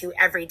want to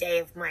every day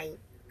of my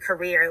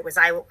career. It was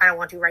I don't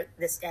want to right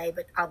this day,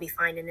 but I'll be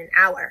fine in an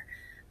hour.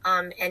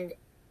 And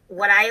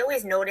what I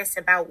always notice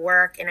about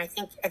work, and I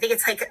think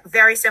it's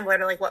very similar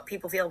to what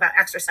people feel about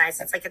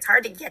exercise. It's it's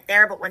hard to get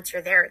there, but once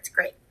you're there, it's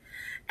great.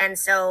 And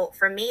so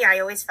for me, I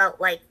always felt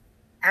like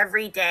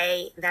every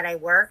day that I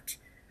worked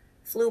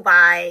flew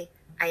by.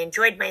 I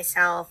enjoyed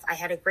myself. I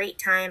had a great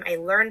time. I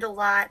learned a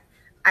lot.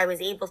 I was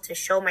able to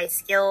show my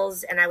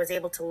skills, and I was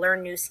able to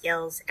learn new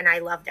skills, and I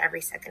loved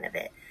every second of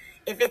it.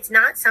 If it's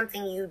not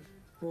something you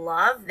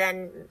love,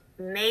 then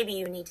maybe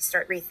you need to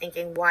start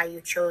rethinking why you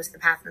chose the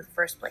path in the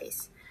first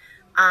place.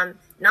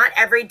 Not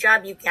every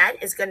job you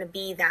get is going to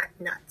be that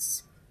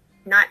nuts.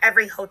 Not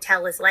every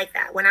hotel is like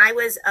that. When I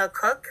was a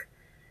cook,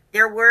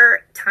 there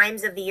were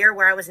times of the year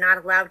where I was not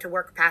allowed to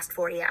work past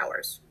 40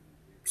 hours.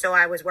 So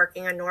I was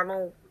working a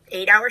normal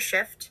 8-hour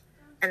shift,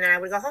 and then I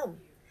would go home.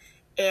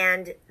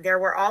 And there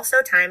were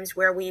also times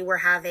where we were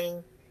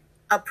having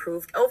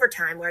approved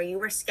overtime, where you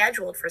were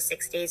scheduled for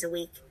 6 days a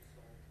week.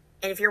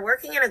 And if you're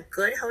working in a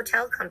good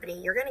hotel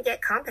company, you're going to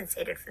get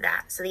compensated for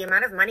that. So the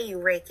amount of money you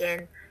rake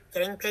in,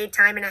 getting paid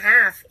time and a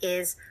half,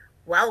 is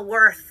well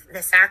worth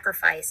the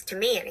sacrifice, to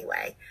me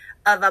anyway,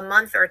 of a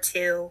month or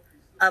two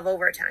of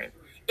overtime.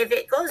 If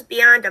it goes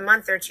beyond a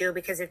month or two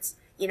because it's,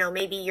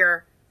 maybe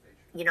you're,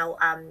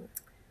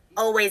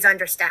 always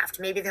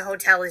understaffed. Maybe the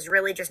hotel is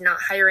really just not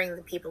hiring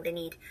the people they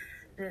need.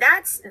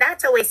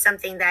 that's always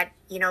something that,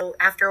 you know,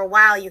 after a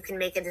while you can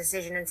make a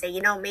decision and say,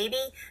 you know, maybe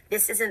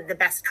this isn't the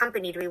best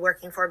company to be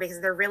working for because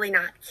they're really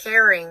not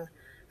caring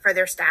for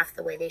their staff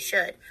the way they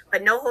should.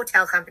 But no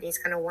hotel company is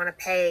going to want to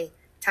pay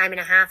time and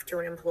a half to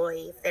an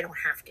employee if they don't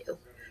have to.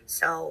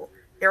 So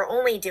they're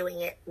only doing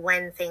it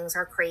when things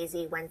are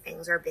crazy, when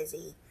things are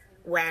busy,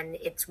 when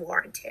it's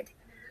warranted.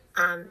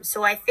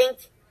 So I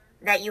think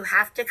that you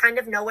have to kind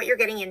of know what you're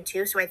getting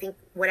into. So I think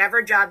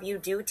whatever job you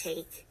do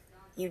take,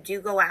 you do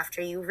go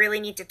after, you really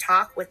need to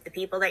talk with the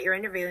people that you're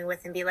interviewing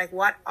with and be like,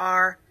 what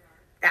are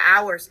the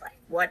hours like?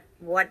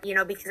 What, you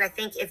know, because I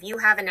think if you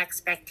have an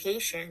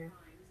expectation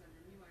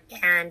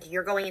and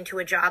you're going into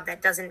a job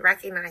that doesn't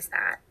recognize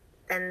that,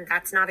 then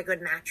that's not a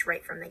good match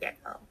right from the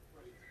get-go.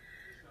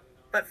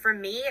 But for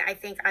me, I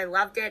think I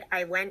loved it.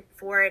 I went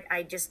for it.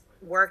 I just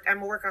worked.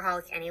 I'm a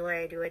workaholic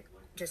anyway. I do it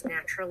just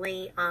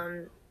naturally.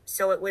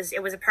 So it was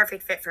a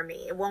perfect fit for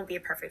me. It won't be a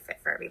perfect fit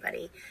for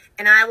everybody.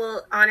 And I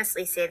will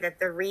honestly say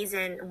that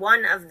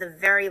one of the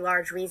very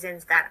large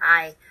reasons that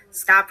I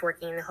stopped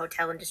working in the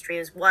hotel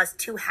industry was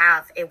to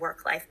have a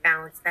work-life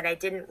balance that I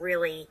didn't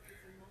really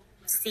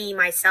see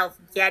myself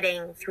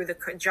getting through the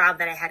job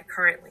that I had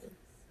currently.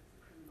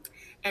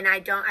 And I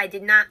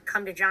did not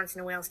come to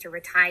Johnson & Wales to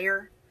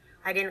retire.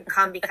 I didn't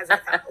come because I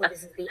thought, oh,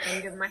 this is the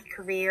end of my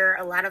career.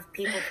 A lot of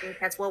people think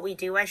that's what we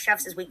do as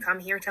chefs, is we come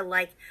here to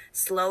like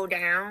slow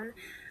down.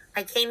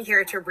 I came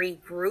here to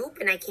regroup,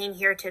 and I came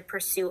here to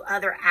pursue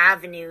other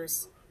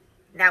avenues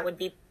that would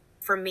be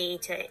for me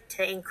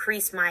to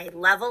increase my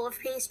level of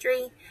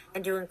pastry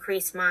and to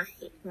increase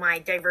my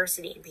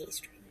diversity in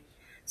pastry.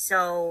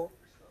 So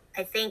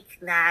I think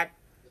that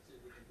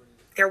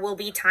there will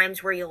be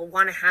times where you'll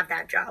want to have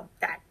that job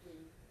that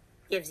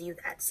gives you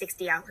that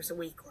 60 hours a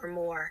week or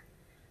more.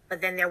 But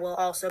then there will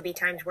also be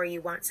times where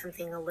you want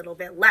something a little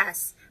bit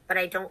less. But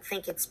I don't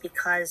think it's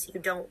because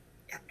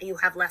you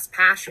have less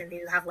passion,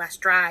 you have less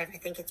drive. I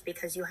think it's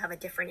because you have a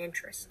different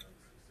interest.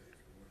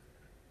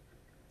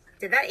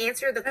 Did that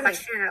answer the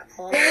question at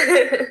all?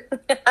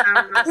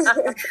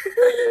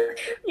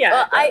 Yeah.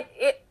 Well,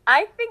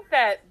 I think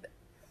that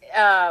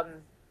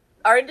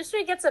our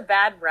industry gets a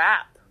bad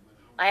rap.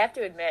 I have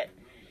to admit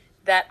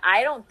that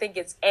I don't think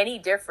it's any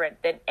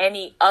different than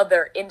any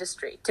other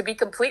industry, to be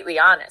completely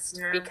honest,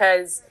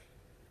 because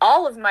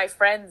all of my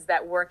friends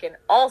that work in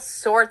all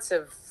sorts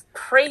of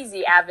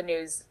crazy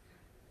avenues,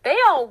 they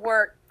all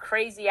work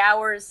crazy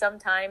hours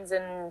sometimes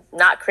and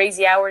not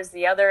crazy hours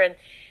the other. And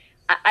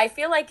I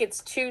feel like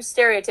it's too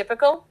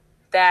stereotypical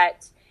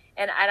that,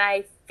 and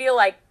I feel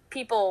like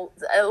people,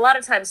 a lot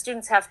of times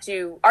students have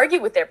to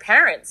argue with their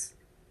parents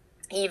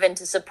even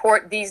to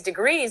support these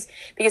degrees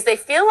because they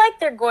feel like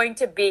they're going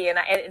to be,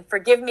 and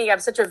forgive me, I'm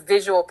such a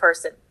visual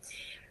person,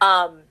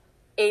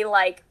 a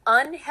like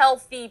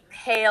unhealthy,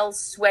 pale,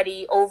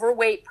 sweaty,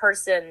 overweight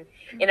person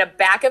in a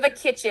back of a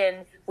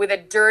kitchen with a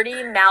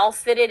dirty,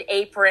 mal-fitted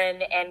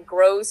apron and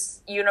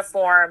gross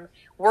uniform,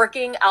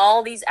 working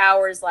all these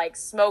hours, like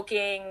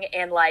smoking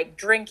and like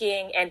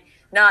drinking and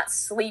not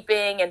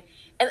sleeping. And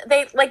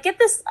they like get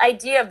this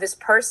idea of this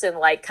person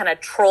like kind of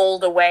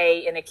trolled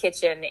away in a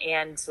kitchen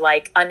and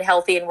like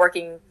unhealthy and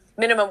working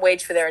minimum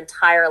wage for their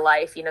entire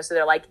life, you know? So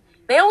they're like,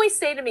 they always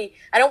say to me,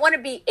 I don't want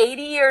to be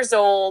 80 years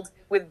old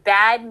with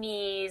bad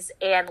knees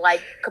and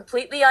like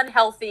completely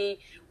unhealthy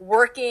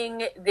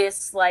working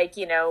this like,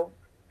 you know,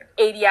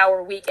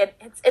 80-hour week. And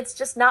it's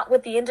just not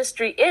what the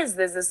industry is.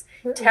 There's this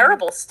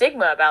terrible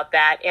stigma about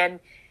that.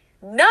 And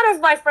none of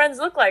my friends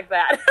look like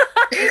that.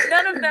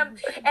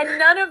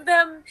 None of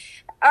them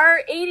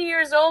are 80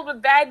 years old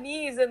with bad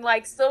knees and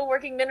like still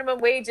working minimum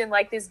wage in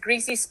like this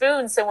greasy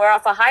spoon somewhere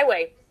off a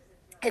highway.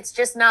 It's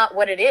just not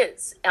what it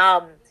is.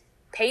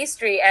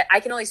 Pastry, I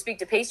can only speak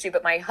to pastry,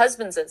 but my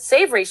husband's a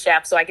savory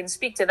chef, so I can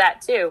speak to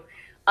that too.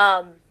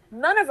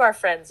 None of our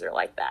friends are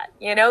like that.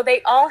 You know,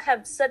 they all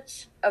have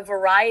such a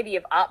variety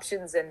of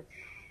options, and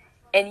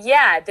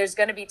yeah, there's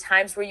going to be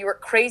times where you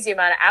work crazy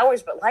amount of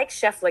hours, but like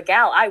Chef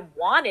Legal, I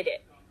wanted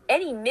it.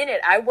 Any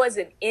minute I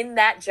wasn't in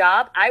that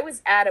job, I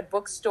was at a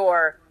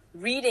bookstore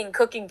reading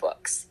cooking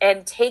books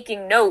and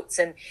taking notes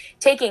and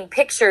taking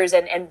pictures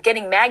and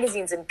getting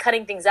magazines and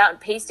cutting things out and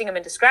pasting them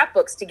into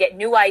scrapbooks to get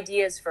new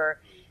ideas for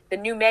the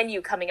new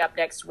menu coming up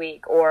next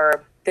week,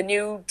 or the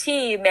new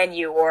tea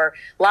menu, or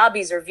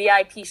lobbies, or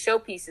VIP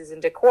showpieces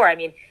and decor. I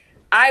mean,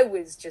 I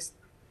was just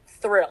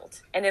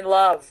thrilled and in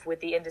love with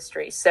the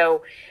industry.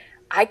 So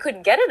I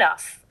couldn't get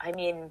enough. I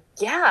mean,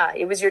 yeah,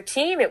 it was your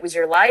team, it was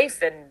your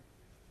life, and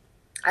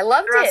I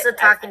loved it. You're also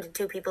talking to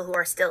two people who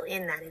are still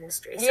in that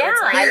industry. So yeah,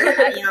 it's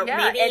like, you know,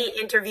 maybe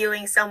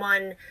interviewing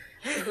someone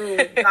who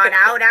got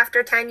out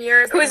after 10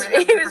 years. Who's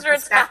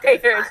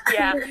retired,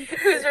 yeah.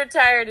 Who's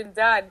retired and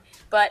done.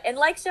 But, and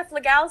like Chef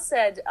Legal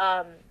said,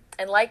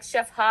 and like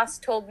Chef Haas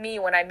told me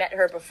when I met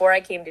her before I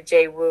came to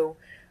JWU,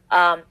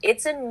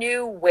 it's a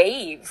new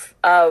wave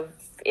of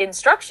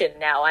instruction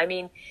now. I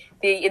mean,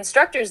 the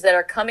instructors that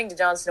are coming to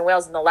Johnson &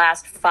 Wales in the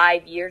last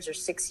 5 years or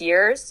 6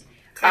 years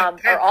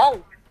are all,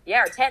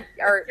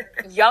 are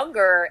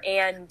younger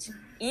and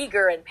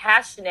eager and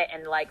passionate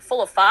and like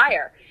full of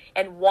fire.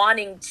 and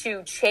wanting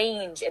to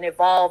change and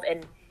evolve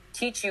and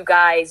teach you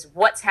guys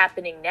what's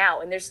happening now.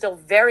 And they're still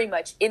very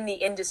much in the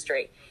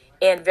industry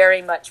and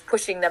very much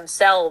pushing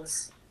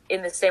themselves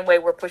in the same way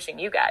we're pushing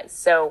you guys.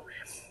 So,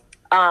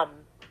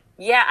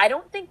 yeah, I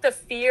don't think the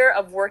fear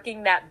of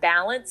working that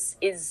balance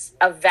is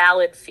a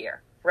valid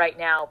fear right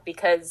now,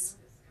 because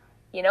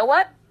you know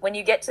what? When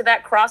you get to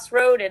that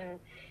crossroad and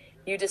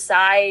you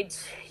decide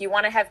you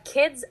want to have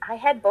kids, I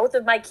had both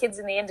of my kids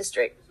in the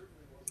industry,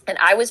 and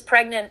I was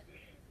pregnant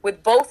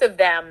with both of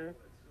them.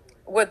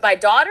 With my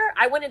daughter,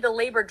 I went into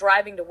labor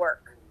driving to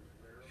work.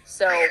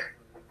 So,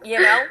 you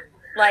know,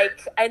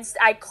 like,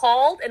 I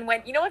called and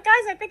went, you know what,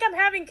 guys, I think I'm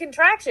having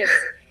contractions.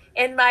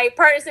 And my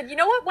partner said, you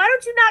know what, why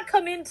don't you not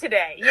come in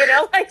today? You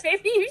know, like,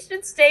 maybe you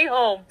should stay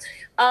home.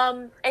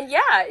 And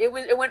yeah, it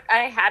went,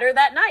 I had her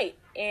that night.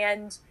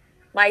 And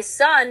my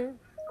son,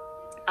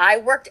 I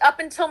worked up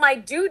until my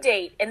due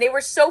date, and they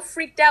were so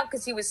freaked out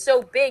because he was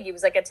so big. He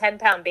was like a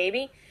 10-pound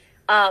baby.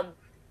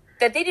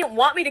 That they didn't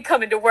want me to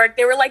come into work.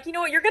 They were like, you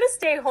know what, you're going to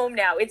stay home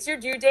now. It's your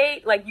due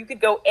date. Like, you could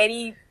go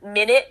any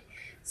minute.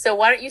 So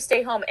why don't you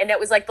stay home? And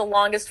that was like the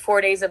longest 4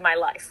 days of my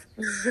life.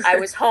 I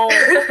was home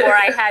before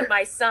I had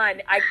my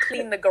son. I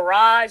cleaned the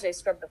garage. I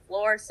scrubbed the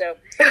floor. So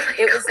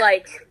it was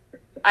like,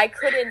 I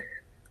couldn't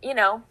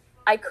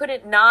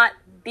not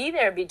be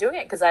there and be doing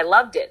it because I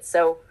loved it.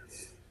 So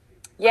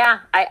yeah,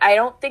 I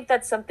don't think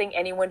that's something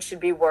anyone should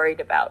be worried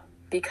about,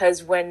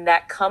 because when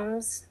that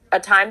comes a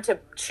time to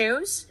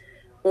choose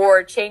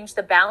or change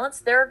the balance,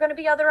 there are going to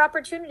be other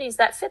opportunities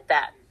that fit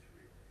that.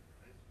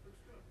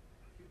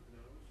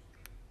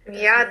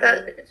 Yeah,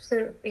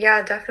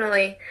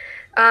 definitely.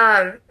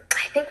 I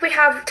think we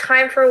have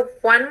time for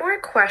one more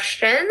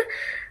question.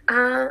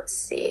 Let's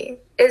see.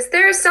 Is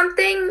there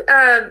something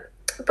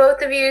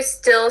both of you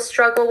still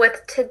struggle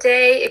with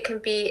today? It can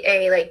be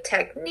a like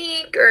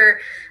technique or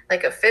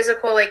like a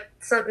physical, like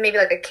maybe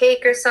like a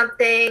cake or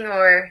something,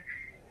 or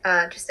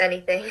just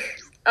anything.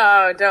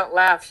 Oh, don't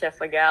laugh, Chef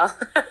Legal.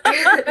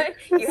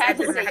 You had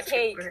to say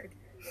cake.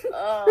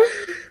 Oh.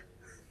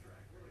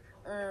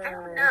 I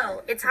don't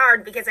know. It's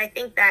hard because I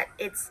think that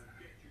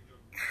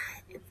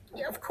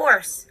of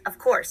course,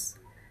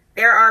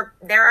 there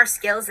are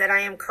skills that I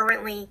am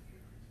currently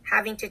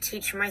having to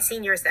teach my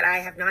seniors that I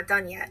have not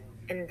done yet.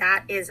 And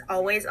that is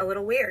always a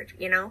little weird,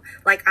 you know?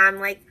 Like,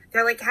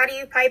 they're like, how do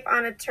you pipe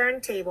on a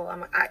turntable?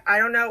 I'm like, I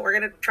don't know. We're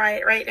going to try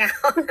it right now.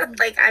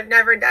 Like, I've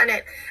never done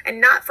it. And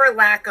not for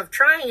lack of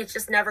trying. It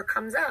just never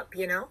comes up,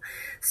 you know?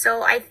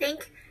 So I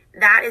think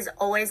that is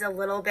always a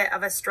little bit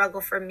of a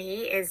struggle for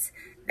me, is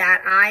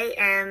that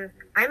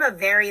I'm a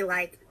very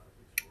like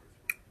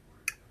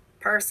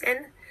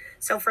person.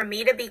 So for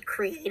me to be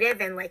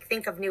creative and like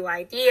think of new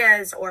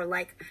ideas or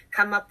like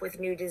come up with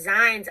new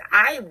designs,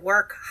 I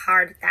work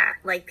hard at that.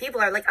 Like,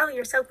 people are like, oh,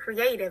 you're so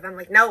creative. I'm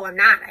like, no, I'm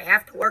not. I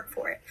have to work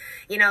for it.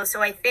 You know,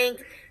 so I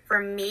think for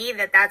me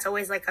that's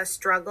always like a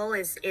struggle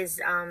is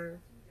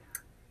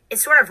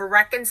sort of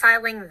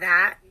reconciling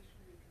that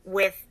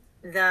with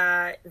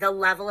the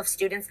level of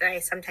students that I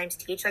sometimes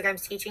teach. Like, I'm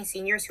teaching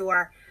seniors who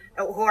are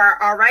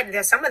already,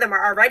 there's some of them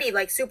are already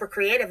like super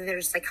creative, and they're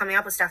just like coming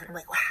up with stuff, and I'm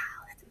like, wow,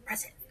 that's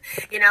impressive,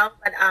 you know.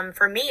 But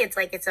for me, it's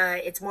like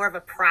it's more of a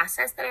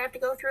process that I have to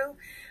go through.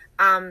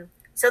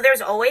 So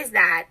there's always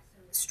that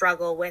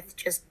struggle with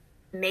just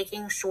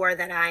making sure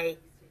that I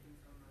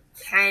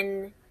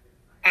can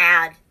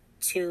add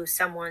to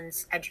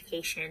someone's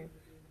education,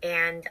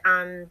 and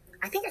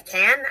I think I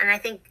can, and I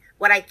think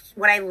what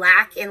I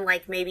lack in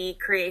like maybe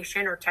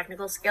creation or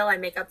technical skill, I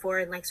make up for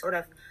in like sort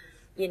of,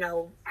 you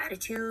know,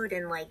 attitude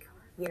and like,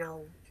 you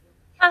know,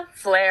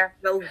 flair,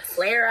 I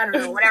don't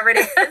know, whatever it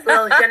is,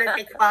 little je ne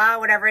sais quoi,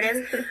 whatever it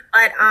is.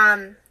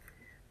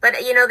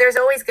 But you know, there's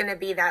always going to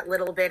be that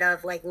little bit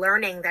of like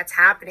learning that's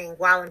happening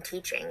while I'm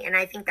teaching, and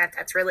I think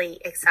that's really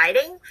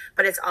exciting.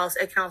 But it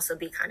can also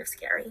be kind of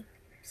scary.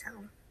 So,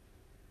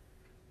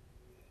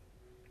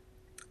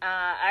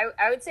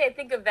 I would say I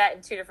think of that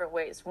in two different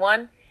ways.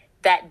 One,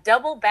 that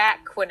double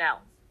back quenelle.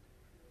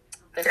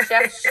 The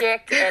Chef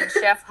Schick and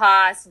Chef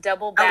Haas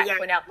double back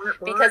quenelle.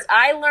 Because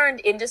I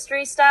learned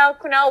industry style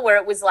quenelle where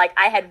it was like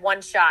I had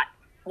one shot,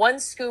 one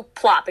scoop,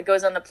 plop, it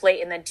goes on the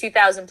plate, and then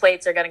 2,000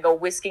 plates are going to go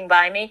whisking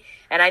by me.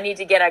 And I need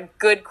to get a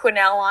good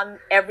quenelle on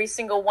every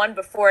single one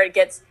before it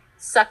gets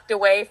sucked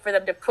away for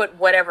them to put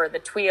whatever, the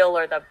tuile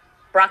or the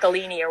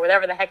broccolini or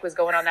whatever the heck was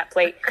going on that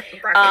plate.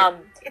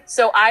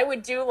 So I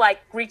would do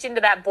like reach into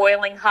that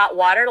boiling hot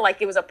water,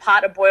 like it was a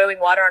pot of boiling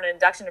water on an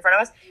induction in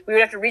front of us. We would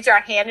have to reach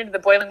our hand into the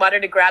boiling water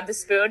to grab the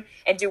spoon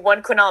and do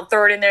one quenelle and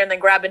throw it in there and then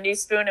grab a new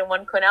spoon and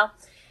one quenelle.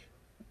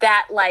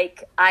 That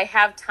like I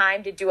have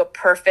time to do a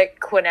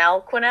perfect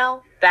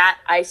quenelle that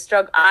I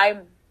struggle.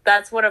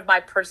 That's one of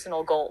my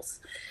personal goals,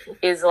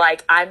 is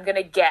like I'm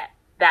gonna get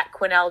that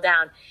quenelle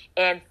down,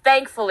 and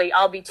thankfully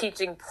I'll be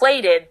teaching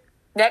plated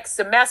next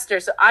semester,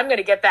 so I'm going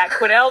to get that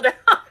quenelle down.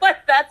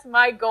 Like, that's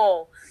my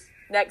goal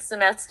next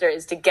semester,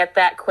 is to get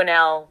that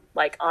quenelle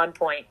like on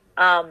point.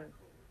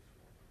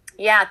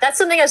 Yeah, that's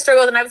something I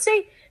struggle with. And I would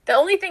say the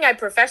only thing I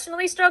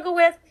professionally struggle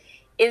with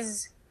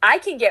is I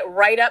can get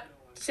right up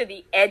to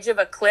the edge of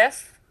a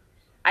cliff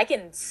I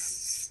can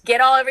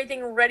get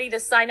everything ready to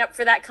sign up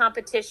for that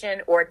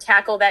competition or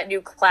tackle that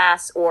new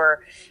class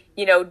or,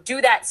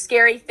 do that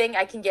scary thing.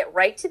 I can get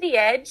right to the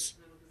edge,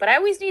 but I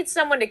always need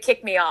someone to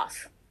kick me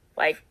off,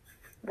 like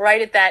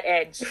right at that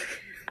edge.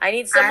 I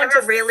need someone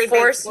to really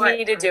force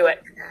me to do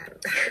it.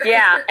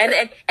 Yeah.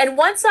 And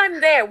once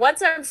I'm there,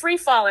 once I'm free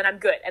falling, I'm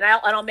good. And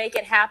I'll make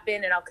it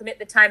happen and I'll commit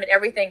the time and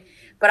everything.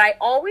 But I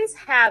always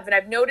have, and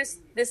I've noticed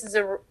this is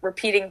a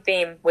repeating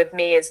theme with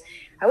me, is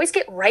I always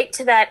get right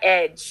to that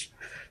edge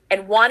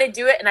and want to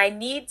do it. And I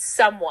need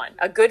someone,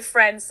 a good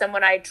friend,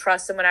 someone I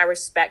trust, someone I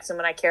respect,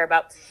 someone I care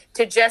about,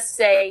 to just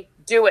say,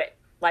 do it.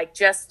 Like,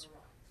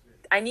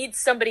 I need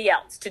somebody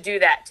else to do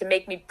that, to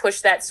make me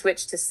push that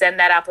switch, to send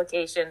that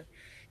application,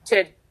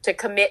 to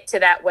commit to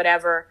that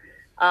whatever.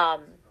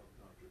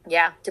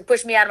 To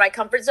push me out of my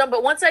comfort zone.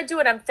 But once I do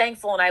it, I'm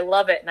thankful and I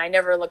love it and I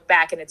never look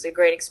back and it's a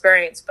great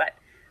experience. But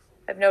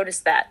I've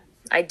noticed that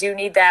I do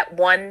need that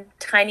one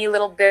tiny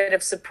little bit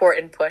of support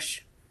and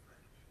push.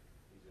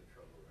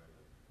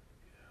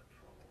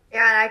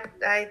 Yeah,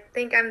 I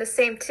think I'm the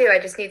same too. I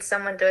just need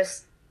someone to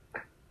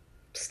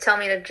just tell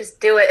me to just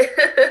do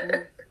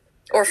it.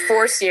 Or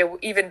force you,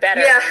 even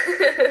better.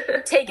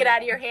 Yeah. Take it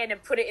out of your hand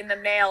and put it in the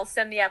mail,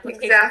 send the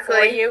application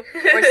for you.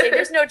 Or say,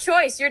 there's no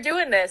choice, you're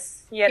doing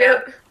this,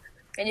 Yep.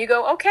 And you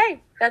go,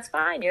 okay, that's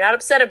fine. You're not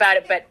upset about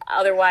it, but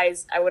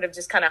otherwise I would have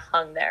just kind of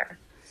hung there.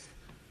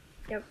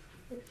 Yep.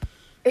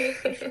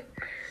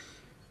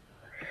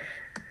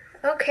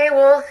 Okay,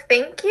 well,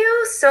 thank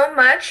you so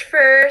much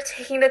for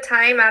taking the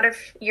time out of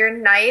your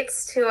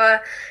nights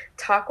to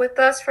talk with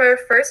us for our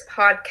first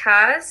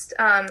podcast.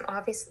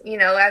 Obviously,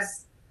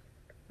 as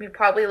you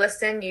probably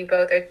listened, you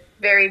both are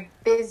very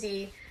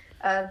busy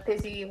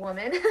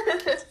woman.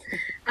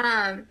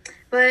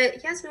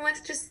 But yes, we want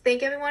to just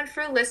thank everyone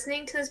for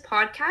listening to this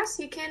podcast.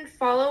 You can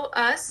follow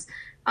us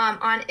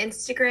on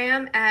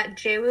Instagram at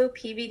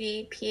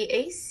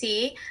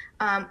JWooPVDPAC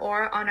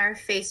or on our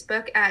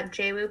Facebook at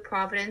JWoo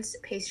Providence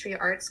Pastry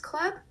Arts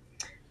Club.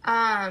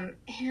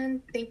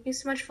 And thank you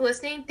so much for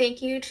listening.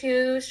 Thank you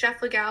to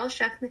Chef Legal,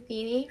 Chef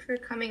Matheny for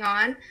coming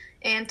on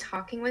and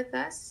talking with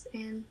us.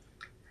 And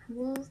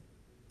we'll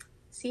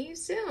see you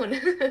soon.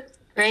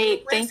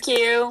 Great. Thank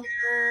you.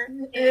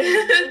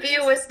 Be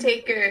a whisk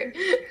taker.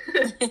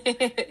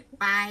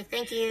 Bye.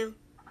 Thank you.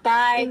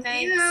 Bye.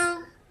 Thanks.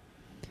 You.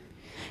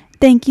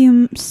 Thank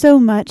you so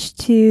much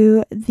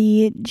to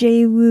the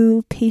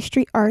JWoo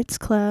Pastry Arts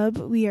Club.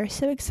 We are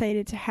so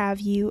excited to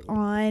have you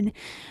on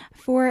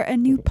for a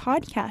new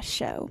podcast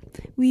show.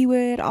 We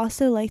would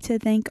also like to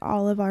thank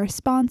all of our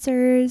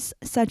sponsors,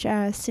 such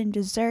as Sin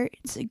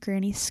Desserts,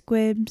 Granny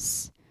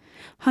Squibs,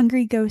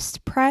 Hungry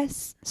Ghost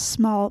Press,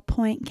 Small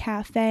Point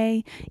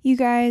Cafe. You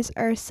guys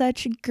are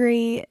such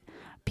great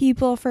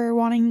people for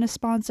wanting to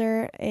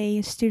sponsor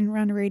a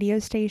student-run radio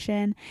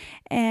station,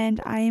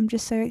 and I am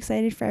just so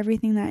excited for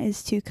everything that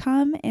is to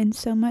come and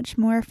so much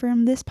more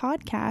from this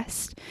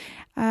podcast.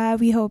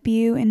 We hope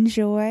you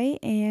enjoy,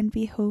 and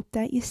we hope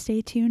that you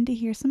stay tuned to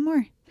hear some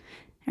more.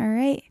 All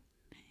right,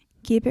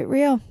 keep it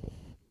real.